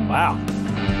 Wow.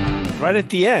 Right at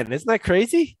the end. Isn't that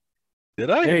crazy? Did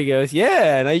I? There he goes.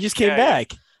 Yeah, now you just came Yeah,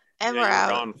 back. And Yeah, we're you were out.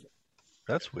 Gone,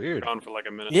 That's weird. gone for like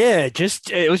a minute. Yeah,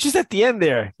 it was just at the end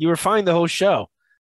there. You were fine the whole show.